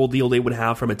comparable deal they would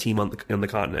have from a team on the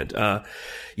continent. The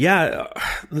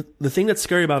thing that's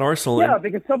scary about Arsenal. Yeah,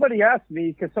 because somebody asked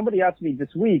me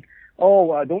this week,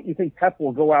 don't you think Pep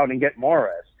will go out and get Mahrez?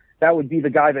 That would be the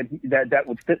guy that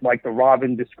would fit like the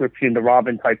Robin description, the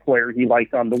Robin type player he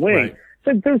liked on the wing. Right.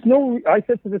 So I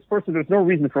said to this person, there's no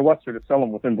reason for Leicester to sell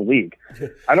him within the league.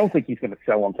 I don't think he's going to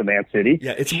sell him to Man City.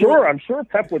 Yeah, I'm sure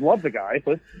Pep would love the guy,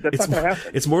 but that's not going to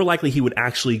happen. It's more likely he would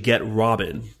actually get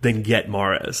Robin than get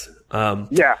Mahrez.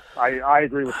 I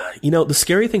agree with that. The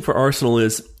scary thing for Arsenal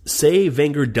is, say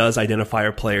Wenger does identify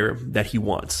a player that he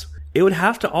wants. It would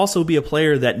have to also be a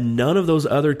player that none of those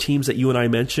other teams that you and I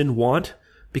mentioned want,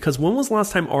 because when was the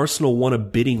last time Arsenal won a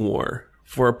bidding war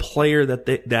for a player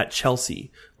that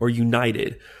Chelsea or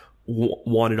United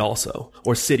wanted also,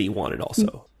 or City wanted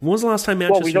also? When was the last time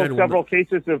Manchester United won? Well, we know several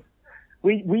cases of...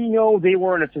 We know they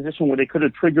were in a position where they could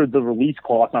have triggered the release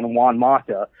clause on Juan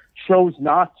Mata, chose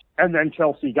not, and then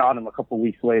Chelsea got him a couple of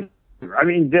weeks later. I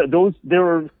mean, there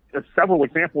are several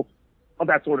examples of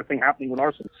that sort of thing happening with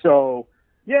Arsenal. So,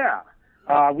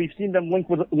 we've seen them linked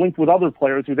with other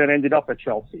players who then ended up at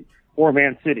Chelsea or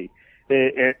Man City.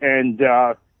 And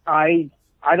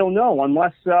I don't know,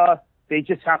 unless they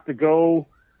just have to go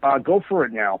for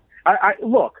it now.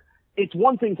 Look, it's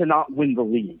one thing to not win the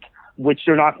league, which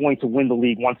they're not going to win the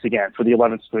league once again for the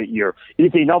 11th straight year.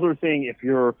 It's another thing if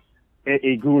you're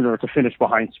a Gooner to finish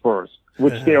behind Spurs,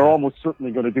 which they are almost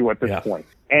certainly going to do at this point.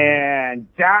 And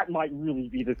that might really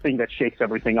be the thing that shakes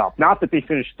everything up. Not that they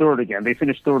finished third again. They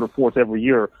finished third or fourth every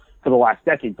year for the last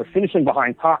decade, but finishing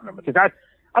behind Tottenham, because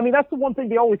that's the one thing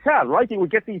they always had, right? They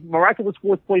would get these miraculous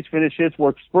fourth place finishes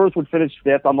where Spurs would finish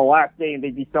fifth on the last day and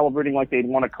they'd be celebrating like they'd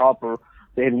won a cup or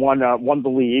they'd won the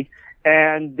league.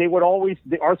 And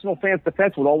the Arsenal fans'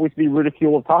 defense would always be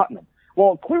ridicule of Tottenham.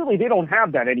 Well, clearly they don't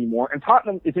have that anymore, and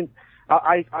Tottenham isn't.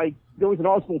 There was an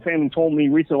Arsenal fan who told me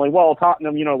recently, well,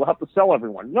 Tottenham, will have to sell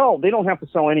everyone. No, they don't have to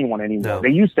sell anyone anymore. No. They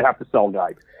used to have to sell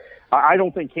guys. I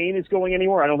don't think Kane is going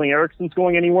anywhere. I don't think Eriksen's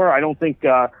going anywhere. I don't think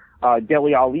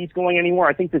Dele Alli's going anywhere.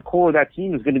 I think the core of that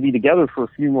team is going to be together for a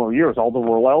few more years.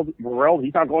 Alderweireld,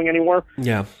 he's not going anywhere.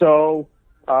 Yeah. So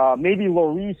maybe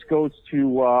Lloris goes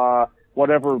to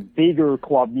whatever bigger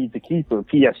club needs a keeper,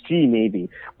 PSG maybe.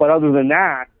 But other than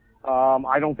that,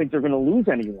 I don't think they're going to lose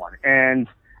anyone. And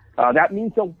that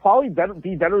means they'll probably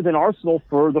be better than Arsenal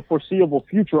for the foreseeable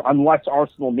future, unless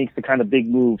Arsenal makes the kind of big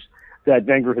moves that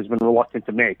Wenger has been reluctant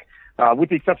to make. With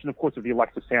the exception, of course, of the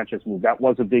Alexis Sanchez move. That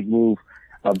was a big move.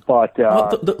 But the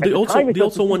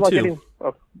Ozil one too.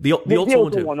 The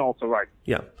Ozil one also, right?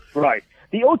 Yeah, right.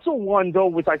 The Ozil one though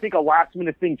was, I think, a last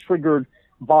minute thing triggered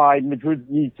by Madrid's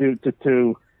need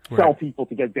to sell people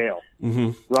to get Bale.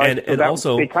 Mm-hmm. Right, and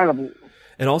also they kind of.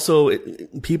 And also,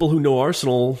 people who know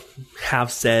Arsenal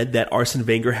have said that Arsene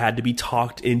Wenger had to be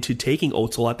talked into taking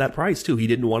Ozil at that price too. He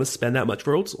didn't want to spend that much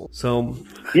for Ozil. So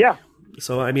yeah.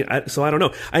 So I don't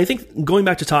know. I think going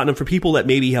back to Tottenham, for people that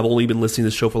maybe have only been listening to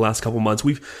the show for the last couple of months,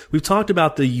 we've talked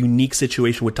about the unique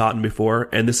situation with Tottenham before,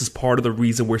 and this is part of the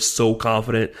reason we're so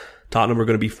confident Tottenham are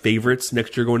going to be favorites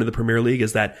next year going to the Premier League.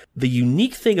 Is that the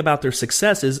unique thing about their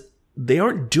success is they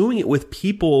aren't doing it with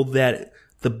people that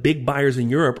the big buyers in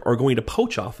Europe are going to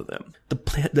poach off of them.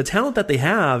 The talent that they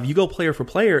have, you go player for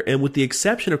player, and with the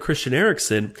exception of Christian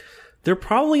Eriksen, there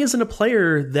probably isn't a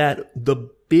player that the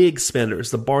big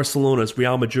spenders, the Barcelonas,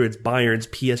 Real Madrids, Bayerns,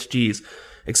 PSGs,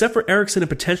 except for Eriksen and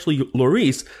potentially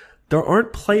Lloris, there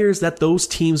aren't players that those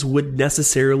teams would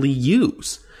necessarily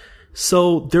use.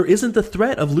 So there isn't the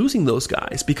threat of losing those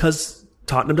guys because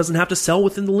Tottenham doesn't have to sell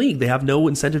within the league. They have no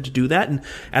incentive to do that. And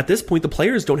at this point, the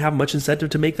players don't have much incentive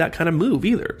to make that kind of move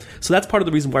either. So that's part of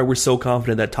the reason why we're so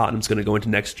confident that Tottenham's going to go into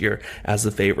next year as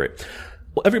the favorite.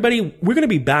 Well, everybody, we're going to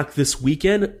be back this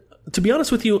weekend. To be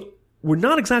honest with you, we're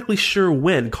not exactly sure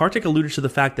when. Kartik alluded to the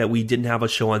fact that we didn't have a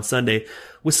show on Sunday.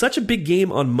 With such a big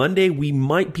game on Monday, we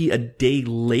might be a day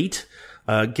late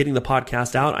getting the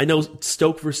podcast out. I know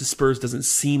Stoke versus Spurs doesn't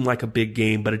seem like a big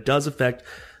game, but it does affect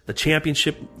the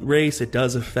championship race. It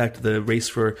does affect the race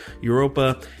for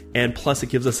Europa. And plus, it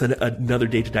gives us another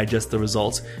day to digest the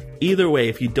results. Either way,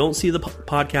 if you don't see the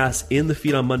podcast in the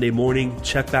feed on Monday morning,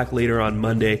 check back later on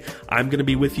Monday. I'm going to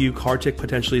be with you. Kartik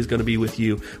potentially is going to be with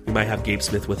you. We might have Gabe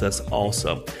Smith with us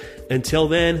also. Until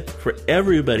then, for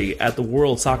everybody at the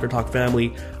World Soccer Talk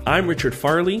family, I'm Richard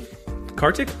Farley.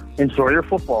 Kartik? Enjoy your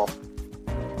football.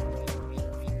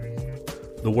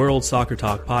 The World Soccer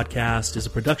Talk podcast is a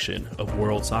production of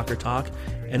World Soccer Talk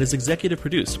and is executive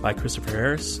produced by Christopher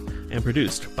Harris and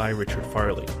produced by Richard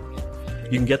Farley.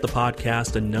 You can get the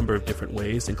podcast a number of different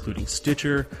ways, including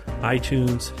Stitcher,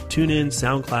 iTunes, TuneIn,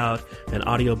 SoundCloud, and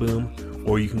Audio Boom,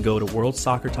 or you can go to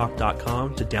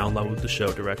worldsoccertalk.com to download the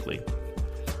show directly.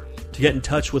 To get in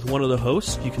touch with one of the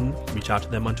hosts, you can reach out to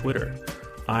them on Twitter.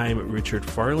 I'm Richard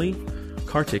Farley.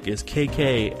 Kartik is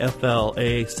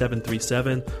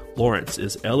KKFLA737. Lawrence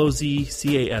is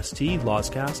LOZCAST,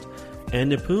 Lozcast.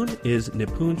 And Nipun is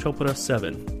Nipun Chopra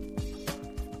 7.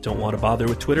 Don't want to bother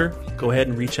with Twitter? Go ahead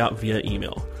and reach out via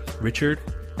email.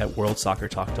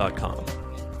 richard@worldsoccertalk.com.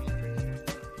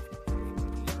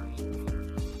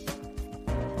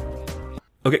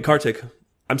 Okay, Kartik,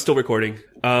 I'm still recording.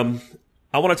 I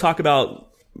want to talk about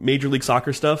Major League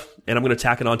Soccer stuff, and I'm going to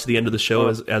tack it on to the end of the show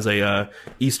as a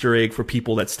Easter egg for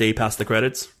people that stay past the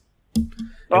credits.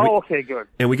 Okay, good.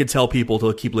 And we can tell people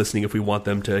to keep listening if we want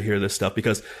them to hear this stuff,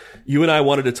 because you and I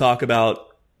wanted to talk about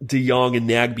De Jong and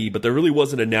Nagbe, but there really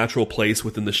wasn't a natural place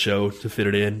within the show to fit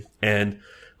it in. And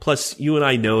plus, you and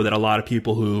I know that a lot of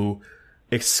people who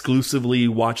exclusively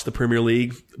watch the Premier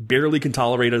League barely can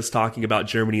tolerate us talking about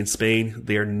Germany and Spain.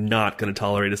 They are not going to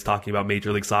tolerate us talking about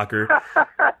Major League Soccer.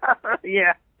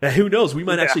 Yeah. And who knows? We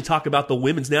might actually talk about the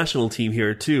women's national team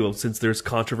here too, since there's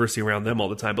controversy around them all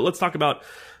the time. But let's talk about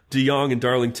De Jong and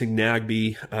Darlington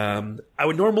Nagbe. I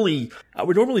would normally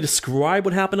describe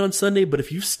what happened on Sunday, but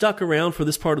if you stuck around for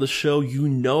this part of the show, you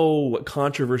know what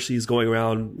controversy is going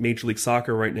around Major League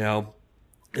Soccer right now.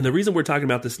 And the reason we're talking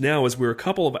about this now is we're a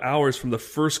couple of hours from the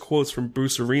first quotes from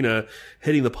Bruce Arena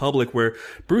hitting the public, where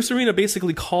Bruce Arena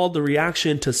basically called the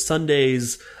reaction to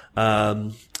Sunday's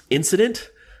incident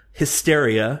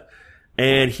hysteria,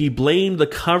 and he blamed the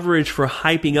coverage for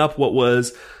hyping up what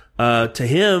was, to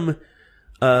him,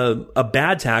 a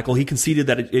bad tackle. He conceded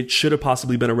that it should have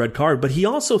possibly been a red card, but he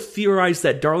also theorized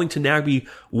that Darlington Nagbe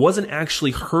wasn't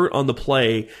actually hurt on the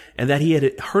play and that he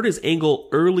had hurt his ankle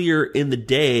earlier in the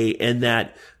day and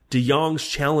that De Jong's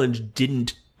challenge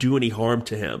didn't do any harm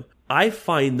to him. I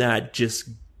find that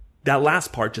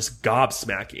last part just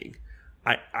gobsmacking.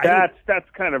 That's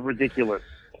kind of ridiculous.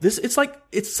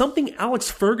 It's something Alex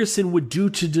Ferguson would do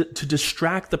to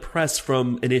distract the press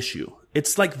from an issue.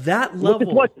 It's like that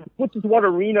level. Which is what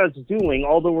Arena's doing,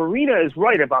 although Arena is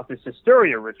right about this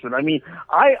hysteria, Richard. I mean,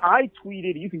 I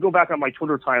tweeted, you can go back on my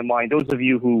Twitter timeline. Those of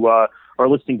you who are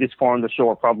listening this far in the show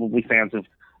are probably fans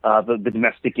of the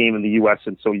domestic game in the U.S.,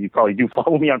 and so you probably do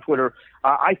follow me on Twitter.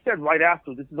 I said right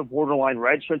after, this is a borderline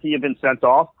red. Shouldn't he have been sent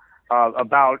off?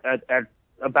 About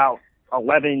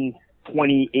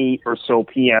 11:28 or so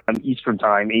p.m. Eastern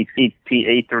Time,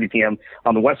 8:30 p.m.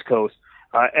 on the West Coast.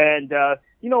 Had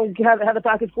a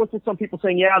back and forth with some people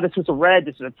saying, yeah, this was a red.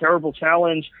 This is a terrible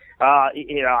challenge.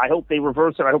 I hope they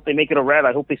reverse it. I hope they make it a red.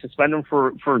 I hope they suspend him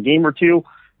for a game or two.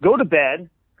 Go to bed,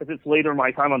 because it's later in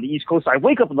my time on the East Coast. I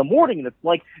wake up in the morning and it's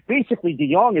like basically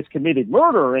De Jong has committed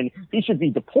murder and he should be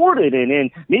deported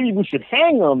and maybe we should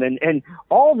hang him and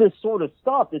all this sort of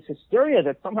stuff, this hysteria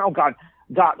that somehow got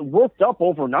worked up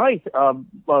overnight,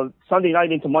 Sunday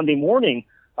night into Monday morning,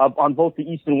 on both the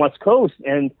East and West Coast.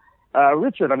 And,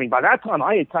 Richard, I mean, by that time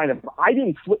I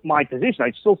didn't flip my position.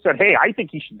 I still said, hey, I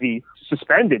think he should be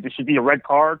suspended. This should be a red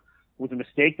card. It was a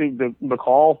mistake, the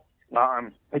call.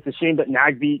 It's a shame that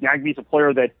Nagbe's a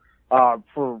player that,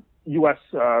 for U.S.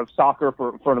 Soccer,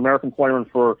 for an American player and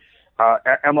for,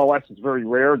 MLS, it's very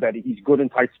rare that he's good in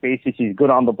tight spaces. He's good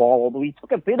on the ball, although he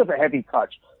took a bit of a heavy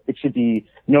touch, it should be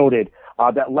noted,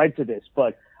 that led to this.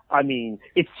 But, I mean,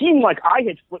 it seemed like I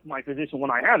had flipped my position when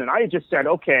I had, and I had just said,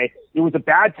 okay, it was a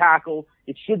bad tackle.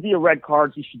 It should be a red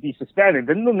card. He should be suspended.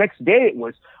 Then the next day it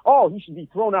was, he should be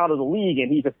thrown out of the league,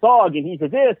 and he's a thug, and he's a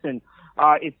this,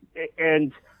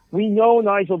 and we know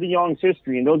Nigel de Jong's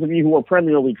history, and those of you who are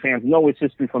Premier League fans know his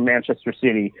history from Manchester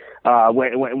City,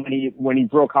 when he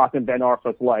broke Hakan Ben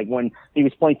Arfa's leg, when he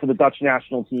was playing for the Dutch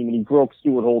national team and he broke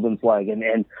Stuart Holden's leg,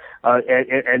 and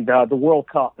the World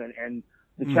Cup and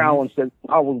the challenge that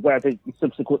Howard Webb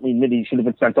subsequently admitted he should have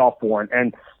been sent off for,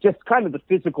 and just kind of the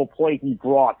physical play he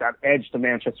brought, that edge to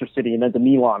Manchester City and then to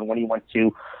Milan when he went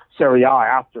to Serie A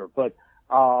after. But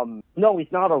no,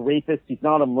 he's not a rapist. He's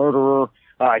not a murderer.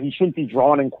 He shouldn't be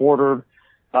drawn and quartered.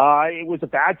 It was a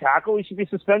bad tackle. He should be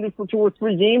suspended for 2 or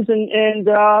 3 games, and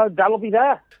that'll be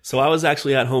that. So I was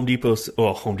actually at Home Depot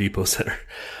Center,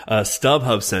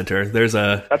 StubHub Center.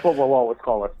 That's what we'll always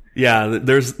call it. Yeah,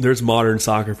 there's modern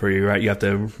soccer for you, right? You have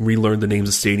to relearn the names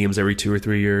of stadiums every 2 or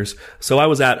 3 years. So I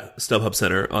was at StubHub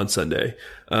Center on Sunday.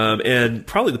 And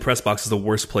probably the press box is the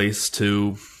worst place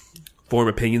to form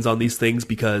opinions on these things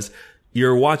because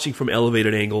you're watching from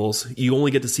elevated angles. You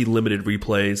only get to see limited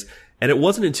replays. And it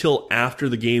wasn't until after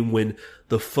the game when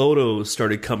the photos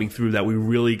started coming through that we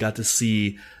really got to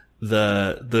see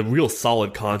the real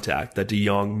solid contact that De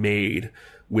Jong made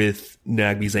with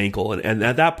Nagbe's ankle. And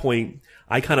at that point,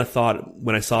 I kind of thought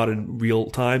when I saw it in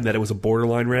real time that it was a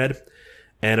borderline red.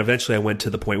 And eventually I went to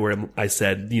the point where I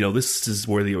said, this is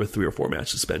worthy of a 3 or 4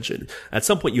 match suspension. At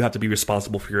some point you have to be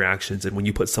responsible for your actions. And when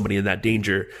you put somebody in that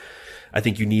danger, I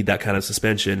think you need that kind of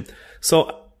suspension.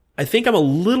 So I think I'm a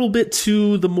little bit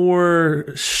to the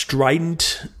more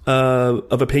strident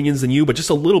of opinions than you, but just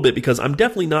a little bit because I'm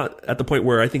definitely not at the point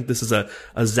where I think this is a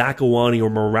Zakuani or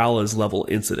Morales level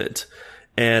incident.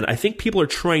 And I think people are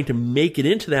trying to make it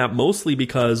into that mostly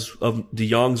because of De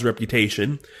Jong's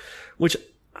reputation, which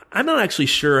I'm not actually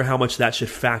sure how much that should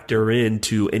factor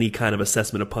into any kind of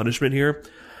assessment of punishment here.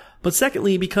 But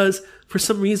secondly, because for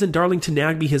some reason Darlington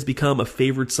Nagbe has become a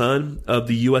favored son of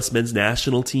the U.S. men's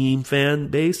national team fan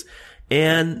base,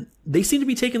 and they seem to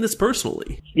be taking this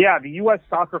personally. Yeah, the U.S.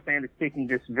 soccer fan is taking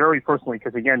this very personally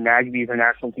because, again, Nagbe is a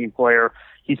national team player.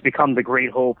 He's become the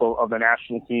great hope of the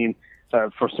national team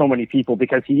for so many people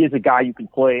because he is a guy you can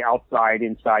play outside,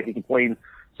 inside. He can play in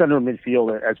center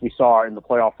midfield, as we saw in the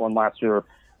playoff run last year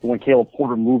when Caleb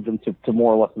Porter moved him to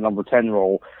more or less the number 10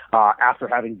 role after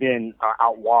having been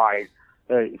out wide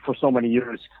for so many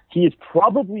years. He is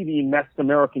probably the best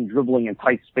American dribbling in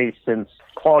tight space since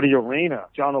Claudio Reyna,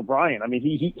 John O'Brien. I mean,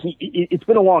 it's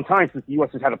been a long time since the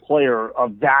U.S. has had a player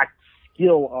of that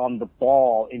skill on the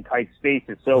ball in tight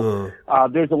spaces. So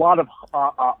there's a lot of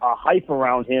hype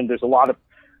around him. There's a lot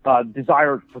of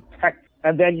desire to protect.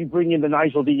 And then you bring in the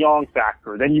Nigel de Jong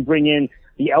factor. Then you bring in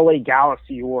the LA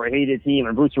Galaxy, who are a hated team,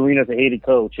 and Bruce Arena's a hated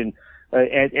coach. And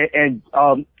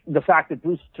the fact that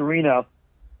Bruce Arena,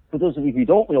 for those of you who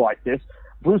don't realize this,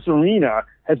 Bruce Arena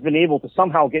has been able to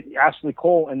somehow get Ashley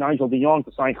Cole and Nigel de Jong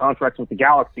to sign contracts with the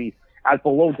Galaxy at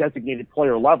below designated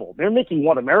player level. They're making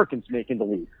what Americans make in the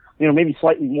league. Maybe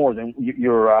slightly more than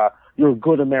your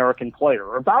good American player,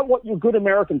 or about what your good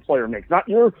American player makes. Not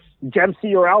your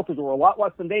Dempsey or Altidore, a lot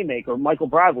less than they make, or Michael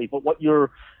Bradley, but what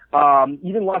your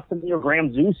even less than your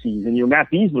Graham Zusis and your Matt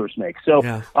Bieslers make. So,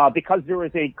 because there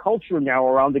is a culture now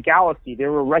around the Galaxy, they're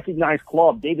a recognized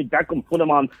club. David Beckham put them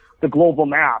on the global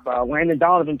map. Landon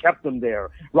Donovan kept them there.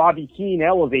 Robbie Keane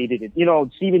elevated it.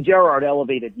 Steven Gerrard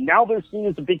elevated. Now they're seen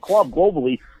as a big club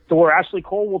globally, to where Ashley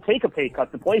Cole will take a pay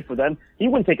cut to play for them. He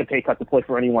wouldn't take a pay cut to play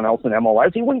for anyone else in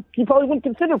MLS. He probably wouldn't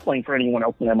consider playing for anyone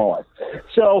else in MLS.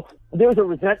 So there's a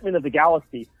resentment of the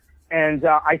Galaxy. And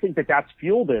I think that that's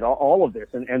fueled it, all of this,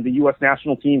 and the U.S.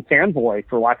 national team fanboy,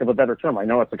 for lack of a better term. I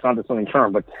know it's a condescending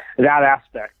term, but that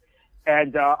aspect.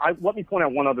 And let me point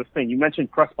out one other thing. You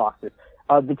mentioned press boxes.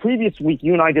 The previous week,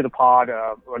 you and I did a pod,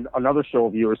 another show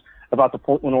of yours, about the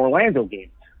Portland-Orlando game.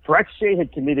 Brek Shea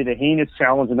had committed a heinous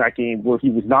challenge in that game where he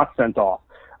was not sent off.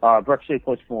 Brek Shea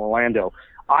plays for Orlando.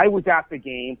 I was at the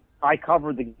game. I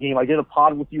covered the game. I did a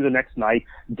pod with you the next night.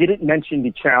 Didn't mention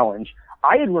the challenge.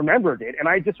 I had remembered it, and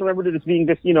I just remembered it as being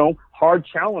this, hard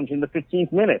challenge in the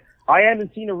 15th minute. I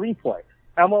hadn't seen a replay.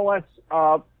 MLS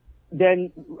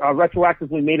then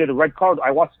retroactively made it a red card. I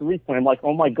watched the replay. I'm like,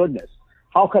 oh my goodness.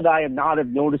 How could I not have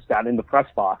noticed that in the press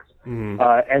box? And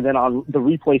then on the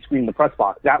replay screen in the press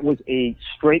box, that was a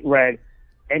straight red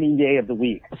any day of the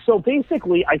week. So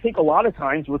basically, I think a lot of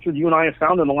times, Richard, you and I have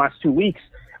found in the last 2 weeks,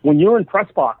 when you're in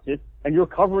press boxes and you're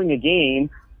covering a game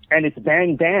and it's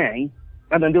bang, bang,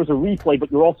 and then there's a replay,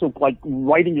 but you're also like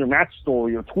writing your match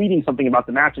story or tweeting something about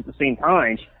the match at the same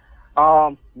time,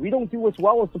 we don't do as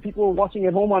well as the people who are watching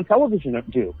at home on television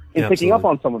do in picking up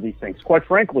on some of these things, quite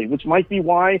frankly, which might be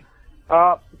why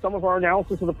some of our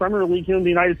analysis of the Premier League here in the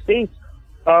United States,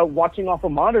 watching off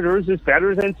of monitors, is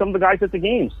better than some of the guys at the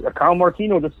games. Kyle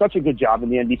Martino does such a good job in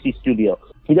the NBC studio.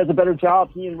 He does a better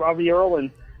job. He and Robbie Earle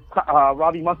and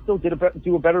Robbie Mustoe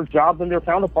do a better job than their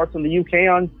counterparts in the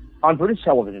UK on British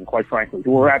television, quite frankly,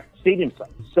 who are at stadium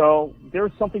sites. So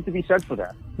there's something to be said for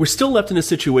that. We're still left in a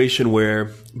situation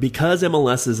where, because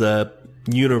MLS is a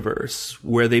universe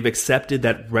where they've accepted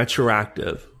that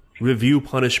retroactive review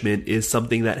punishment is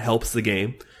something that helps the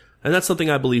game, and that's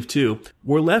something I believe too,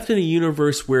 we're left in a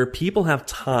universe where people have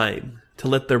time to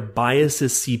let their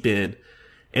biases seep in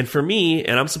And for me,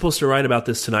 and I'm supposed to write about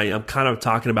this tonight, I'm kind of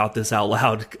talking about this out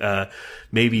loud.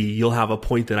 Maybe you'll have a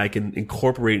point that I can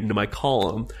incorporate into my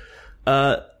column.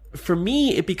 For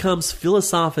me, it becomes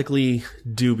philosophically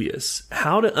dubious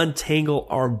how to untangle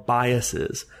our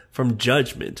biases from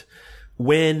judgment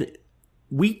when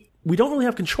we don't really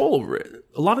have control over it.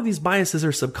 A lot of these biases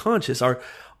are subconscious, are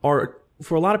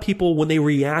for a lot of people when they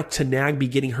react to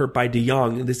Nagbe getting hurt by De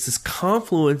Jong, there's this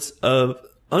confluence of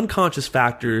unconscious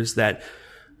factors that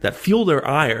fuel their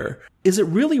ire. Is it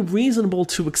really reasonable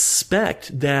to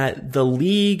expect that the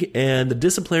league and the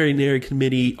disciplinary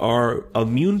committee are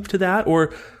immune to that,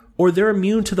 or they're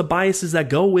immune to the biases that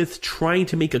go with trying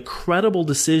to make a credible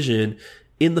decision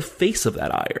in the face of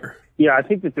that ire? Yeah, I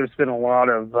think that there's been a lot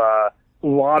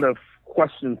of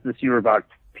questions this year about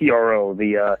PRO,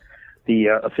 the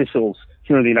officials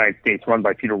here in the United States, run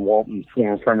by Peter Walton,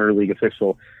 former Premier League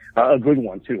official, a good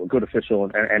one too, a good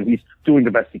official, and he's doing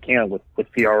the best he can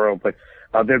with PRO. But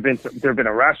there've been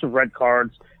a rash of red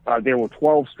cards. There were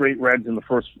 12 straight reds in the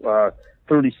first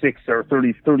 36 or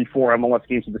 34 MLS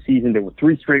games of the season. There were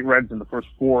 3 straight reds in the first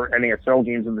 4 NASL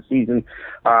games of the season.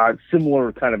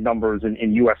 Similar kind of numbers in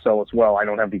USL as well. I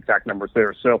don't have the exact numbers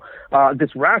there. So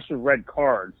this rash of red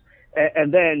cards,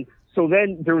 and then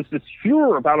there was this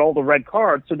furor about all the red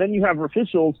cards. So then you have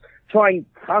officials trying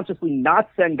consciously not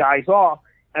send guys off.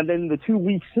 And then the 2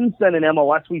 weeks since then in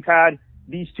MLS, we've had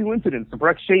these 2 incidents. The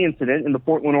Breck Shea incident in the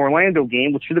Portland-Orlando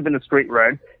game, which should have been a straight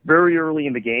red very early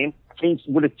in the game,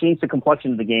 would have changed the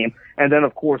complexion of the game. And then,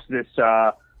 of course, this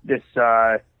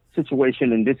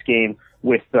situation in this game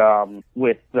with De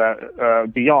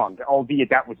Jong, albeit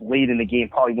that was late in the game,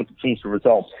 probably wouldn't have changed the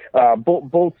result.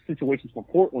 Both situations for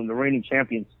Portland, the reigning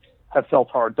champions, have felt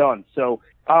hard done. So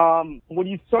when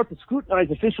you start to scrutinize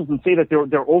officials and say that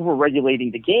they're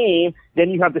over-regulating the game, then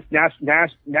you have this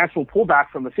natural pullback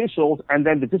from officials, and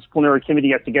then the disciplinary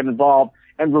committee has to get involved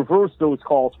and reverse those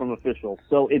calls from officials.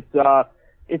 So it's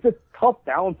a tough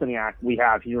balancing act we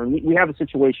have here, and we have a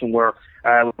situation where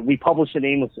we publish the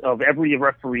names of every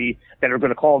referee that are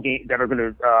going to call game, that are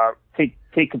going to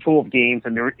take control of games,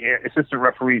 and their assistant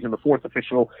referees and the 4th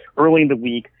official early in the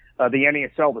week. The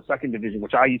NASL, the second division,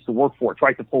 which I used to work for,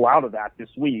 tried to pull out of that this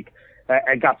week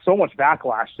and got so much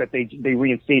backlash that they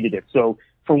reinstated it. So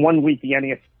for 1 week, the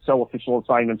NASL official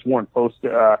assignments weren't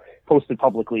posted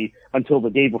publicly until the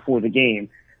day before the game.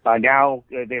 Now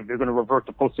they're going to revert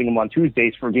to posting them on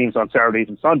Tuesdays for games on Saturdays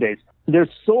and Sundays. There's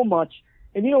so much.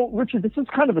 And, Richard, this is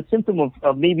kind of a symptom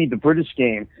of maybe the British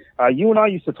game. You and I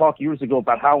used to talk years ago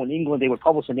about how in England they would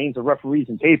publish the names of referees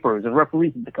in papers, and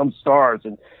referees would become stars,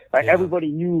 and everybody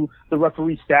knew the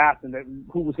referee staff and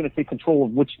who was going to take control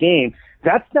of which game.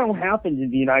 That's now happened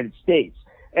in the United States.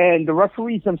 And the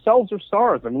referees themselves are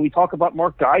stars. I mean, we talk about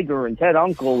Mark Geiger and Ted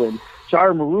Unkel and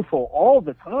Jair Marufo all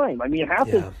the time. I mean,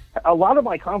 a lot of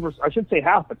my I shouldn't say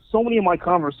half, but so many of my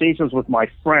conversations with my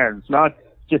friends, not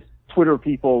just Twitter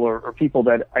people or people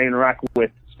that I interact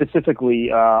with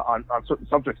specifically on certain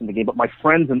subjects in the game, but my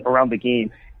friends around the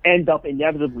game end up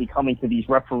inevitably coming to these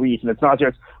referees. And it's not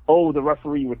just, the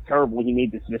referee was terrible, he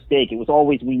made this mistake. It was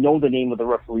always, we know the name of the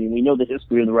referee and we know the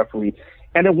history of the referee.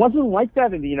 And it wasn't like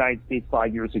that in the United States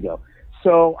 5 years ago.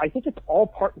 So I think it's all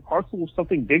part and parcel of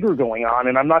something bigger going on,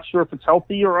 and I'm not sure if it's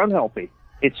healthy or unhealthy.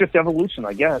 It's just evolution,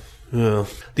 I guess. Yeah.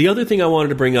 The other thing I wanted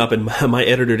to bring up, and my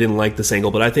editor didn't like this angle,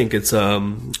 but I think it's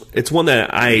one that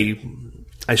I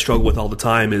struggle with all the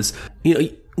time, is,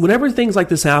 whenever things like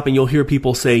this happen, you'll hear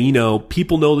people say,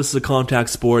 people know this is a contact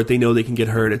sport, they know they can get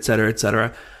hurt, et cetera, et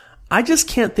cetera. I just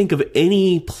can't think of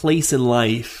any place in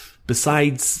life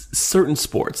besides certain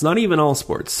sports, not even all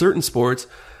sports, certain sports,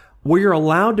 where you're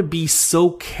allowed to be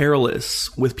so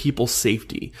careless with people's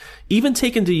safety. Even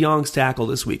taking De Jong's tackle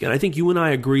this week, and I think you and I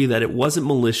agree that it wasn't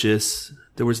malicious.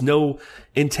 There was no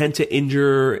intent to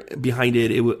injure behind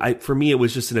it. For me, it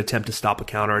was just an attempt to stop a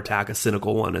counterattack, a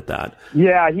cynical one at that.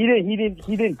 Yeah, he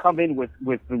didn't come in with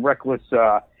the reckless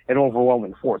and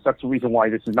overwhelming force. That's the reason why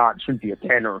this shouldn't be a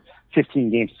 10 or 15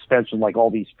 game suspension like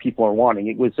all these people are wanting.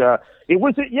 It was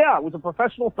a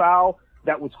professional foul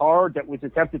that was hard, that was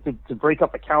attempted to break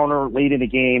up a counter late in the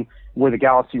game where the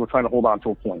Galaxy were trying to hold on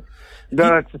to a point.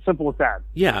 It's as simple as that.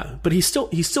 Yeah, but he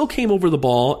still came over the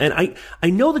ball, and I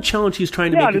know the challenge he was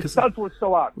trying to make. Yeah, the studs were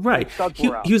still out. Right.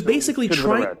 He was basically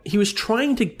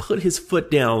trying to put his foot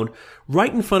down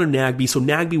right in front of Nagbe, so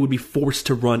Nagbe would be forced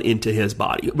to run into his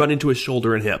body, run into his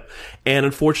shoulder and hip. And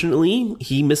unfortunately,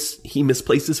 he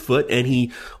misplaced his foot, and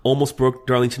he almost broke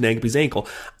Darlington Nagbe's ankle.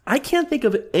 I can't think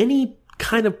of any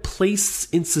kind of place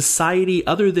in society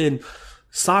other than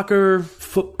soccer,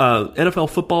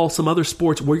 NFL football, some other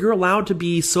sports where you're allowed to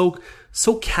be so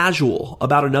casual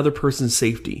about another person's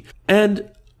safety. And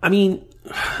I mean,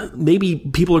 maybe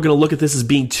people are going to look at this as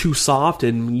being too soft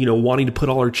and, wanting to put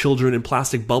all our children in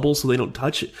plastic bubbles so they don't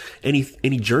touch any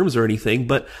germs or anything.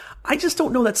 But I just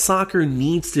don't know that soccer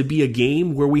needs to be a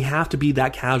game where we have to be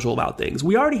that casual about things.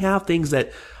 We already have things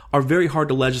that are very hard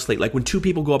to legislate. Like when two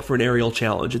people go up for an aerial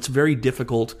challenge, it's very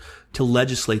difficult to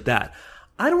legislate that.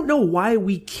 I don't know why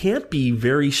we can't be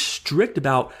very strict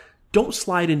about don't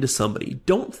slide into somebody,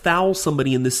 don't foul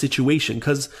somebody in this situation,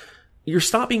 because you're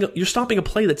stopping a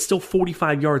play that's still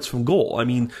 45 yards from goal. I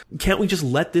mean, can't we just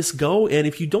let this go? And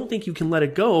if you don't think you can let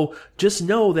it go, just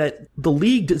know that the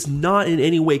league does not in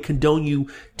any way condone you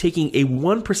taking a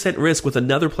 1% risk with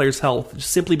another player's health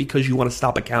simply because you want to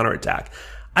stop a counterattack.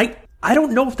 I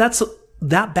don't know if that's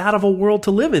that bad of a world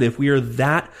to live in if we are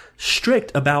that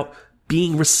strict about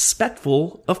being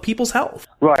respectful of people's health.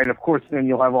 Right. And of course, then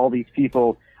you'll have all these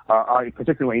people,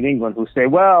 particularly in England, who say,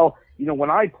 well,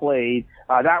 when I played,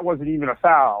 that wasn't even a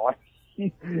foul.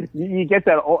 You get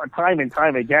that time and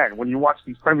time again when you watch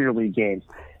these Premier League games.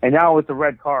 And now it's a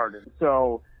red card. And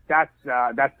so that's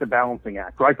the balancing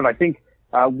act, right? But I think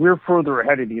we're further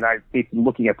ahead in the United States in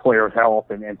looking at player health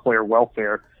and player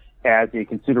welfare as a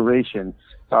consideration,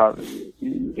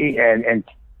 and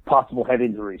possible head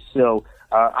injuries. So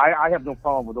I have no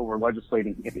problem with over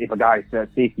legislating if a guy's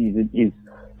safety is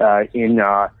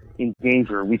in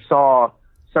danger. We saw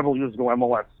several years ago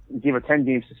MLS gave a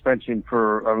 10-game suspension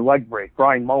for a leg break.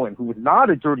 Brian Mullen, who was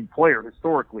not a dirty player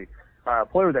historically, a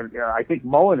player that I think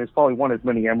Mullen has probably won as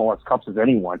many MLS Cups as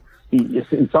anyone.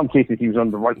 In some cases, he was on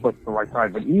the right place at the right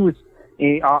time, but he was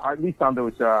at least on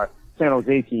those San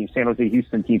Jose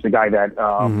Houston teams, a guy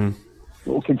that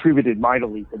contributed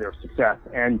mightily to their success.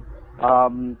 And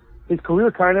his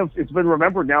career it's been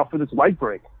remembered now for this leg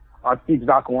break. Steve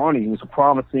Zakuani, who was a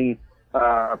promising,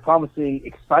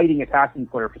 exciting attacking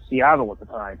player for Seattle at the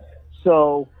time.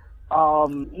 So,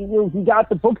 he got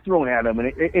the book thrown at him,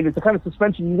 and it's the kind of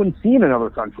suspension you wouldn't see in another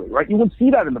country, right? You wouldn't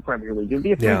see that in the Premier League. It'd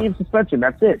be a 3-game suspension.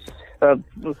 That's it.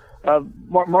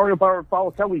 Mario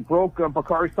Balotelli broke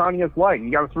Bakary Sagna's leg. He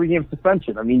got a 3-game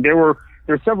suspension. I mean, there are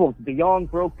several. De Jong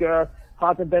broke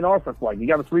Hatem Ben Arfa's leg. He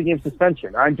got a 3-game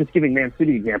suspension. I'm just giving Man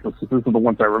City examples because those are the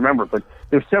ones I remember, but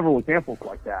there's several examples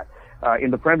like that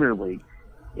in the Premier League.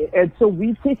 And so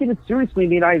we've taken it seriously in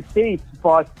the United States,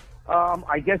 but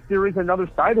I guess there is another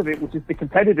side of it, which is the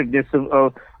competitiveness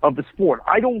of the sport.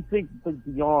 I don't think the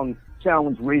De Jong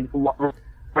challenge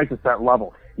rises that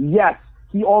level. Yes,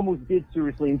 he almost did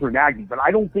seriously injure Nagy, but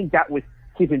I don't think that was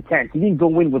his intent. He didn't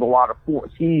go in with a lot of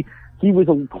force. He was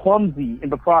clumsy in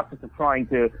the process of trying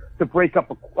to break up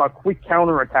a quick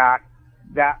counterattack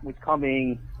that was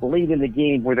coming late in the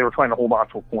game where they were trying to hold on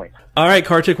to a point. All right,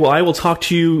 Kartik. Well, I will talk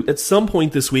to you at some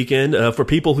point this weekend. For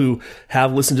people who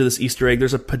have listened to this Easter egg,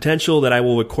 there's a potential that I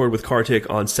will record with Kartik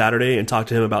on Saturday and talk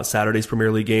to him about Saturday's Premier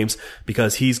League games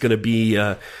because he's going to be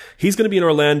in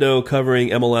Orlando covering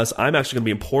MLS. I'm actually going to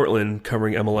be in Portland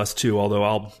covering MLS too,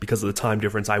 although because of the time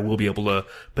difference, I will be able to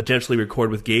potentially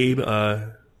record with Gabe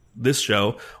this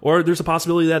show, or there's a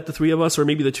possibility that the three of us, or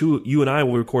maybe the two, you and I,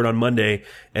 will record on Monday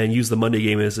and use the Monday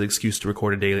game as an excuse to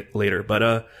record a day later.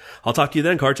 But I'll talk to you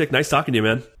then, Kartik. Nice talking to you,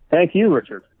 man. Thank you,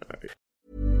 Richard. All right.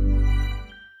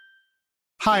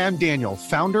 Hi, I'm Daniel,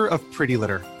 founder of Pretty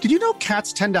Litter. Did you know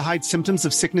cats tend to hide symptoms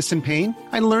of sickness and pain?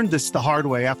 I learned this the hard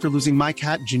way after losing my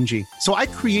cat, Gingy. So I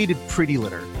created Pretty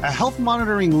Litter, a health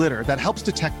monitoring litter that helps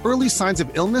detect early signs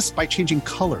of illness by changing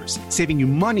colors, saving you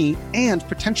money and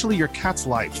potentially your cat's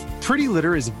life. Pretty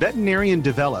Litter is veterinarian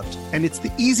developed, and it's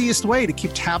the easiest way to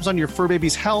keep tabs on your fur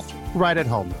baby's health right at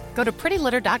home. Go to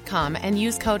prettylitter.com and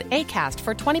use code ACAST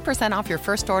for 20% off your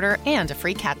first order and a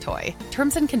free cat toy.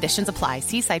 Terms and conditions apply.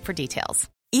 See site for details.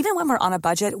 Even when we're on a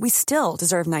budget, we still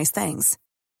deserve nice things.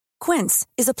 Quince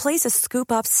is a place to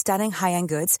scoop up stunning high-end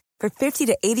goods for 50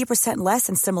 to 80% less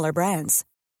than similar brands.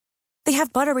 They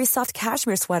have buttery soft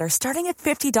cashmere sweaters starting at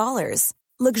 $50,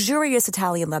 luxurious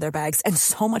Italian leather bags, and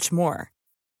so much more.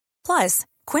 Plus,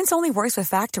 Quince only works with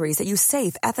factories that use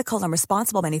safe, ethical, and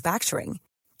responsible manufacturing.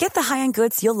 Get the high-end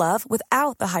goods you'll love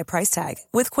without the high price tag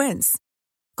with Quince.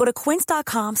 Go to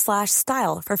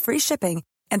quince.com/style for free shipping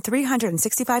and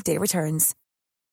 365-day returns.